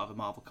as part of a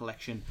Marvel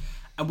collection.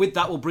 And with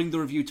that, we'll bring the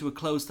review to a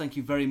close. Thank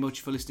you very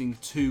much for listening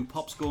to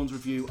Popscorn's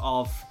review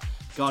of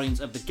Guardians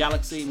of the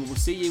Galaxy, and we'll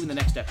see you in the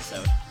next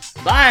episode.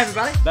 Bye,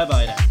 everybody.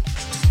 Bye-bye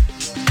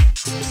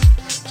now.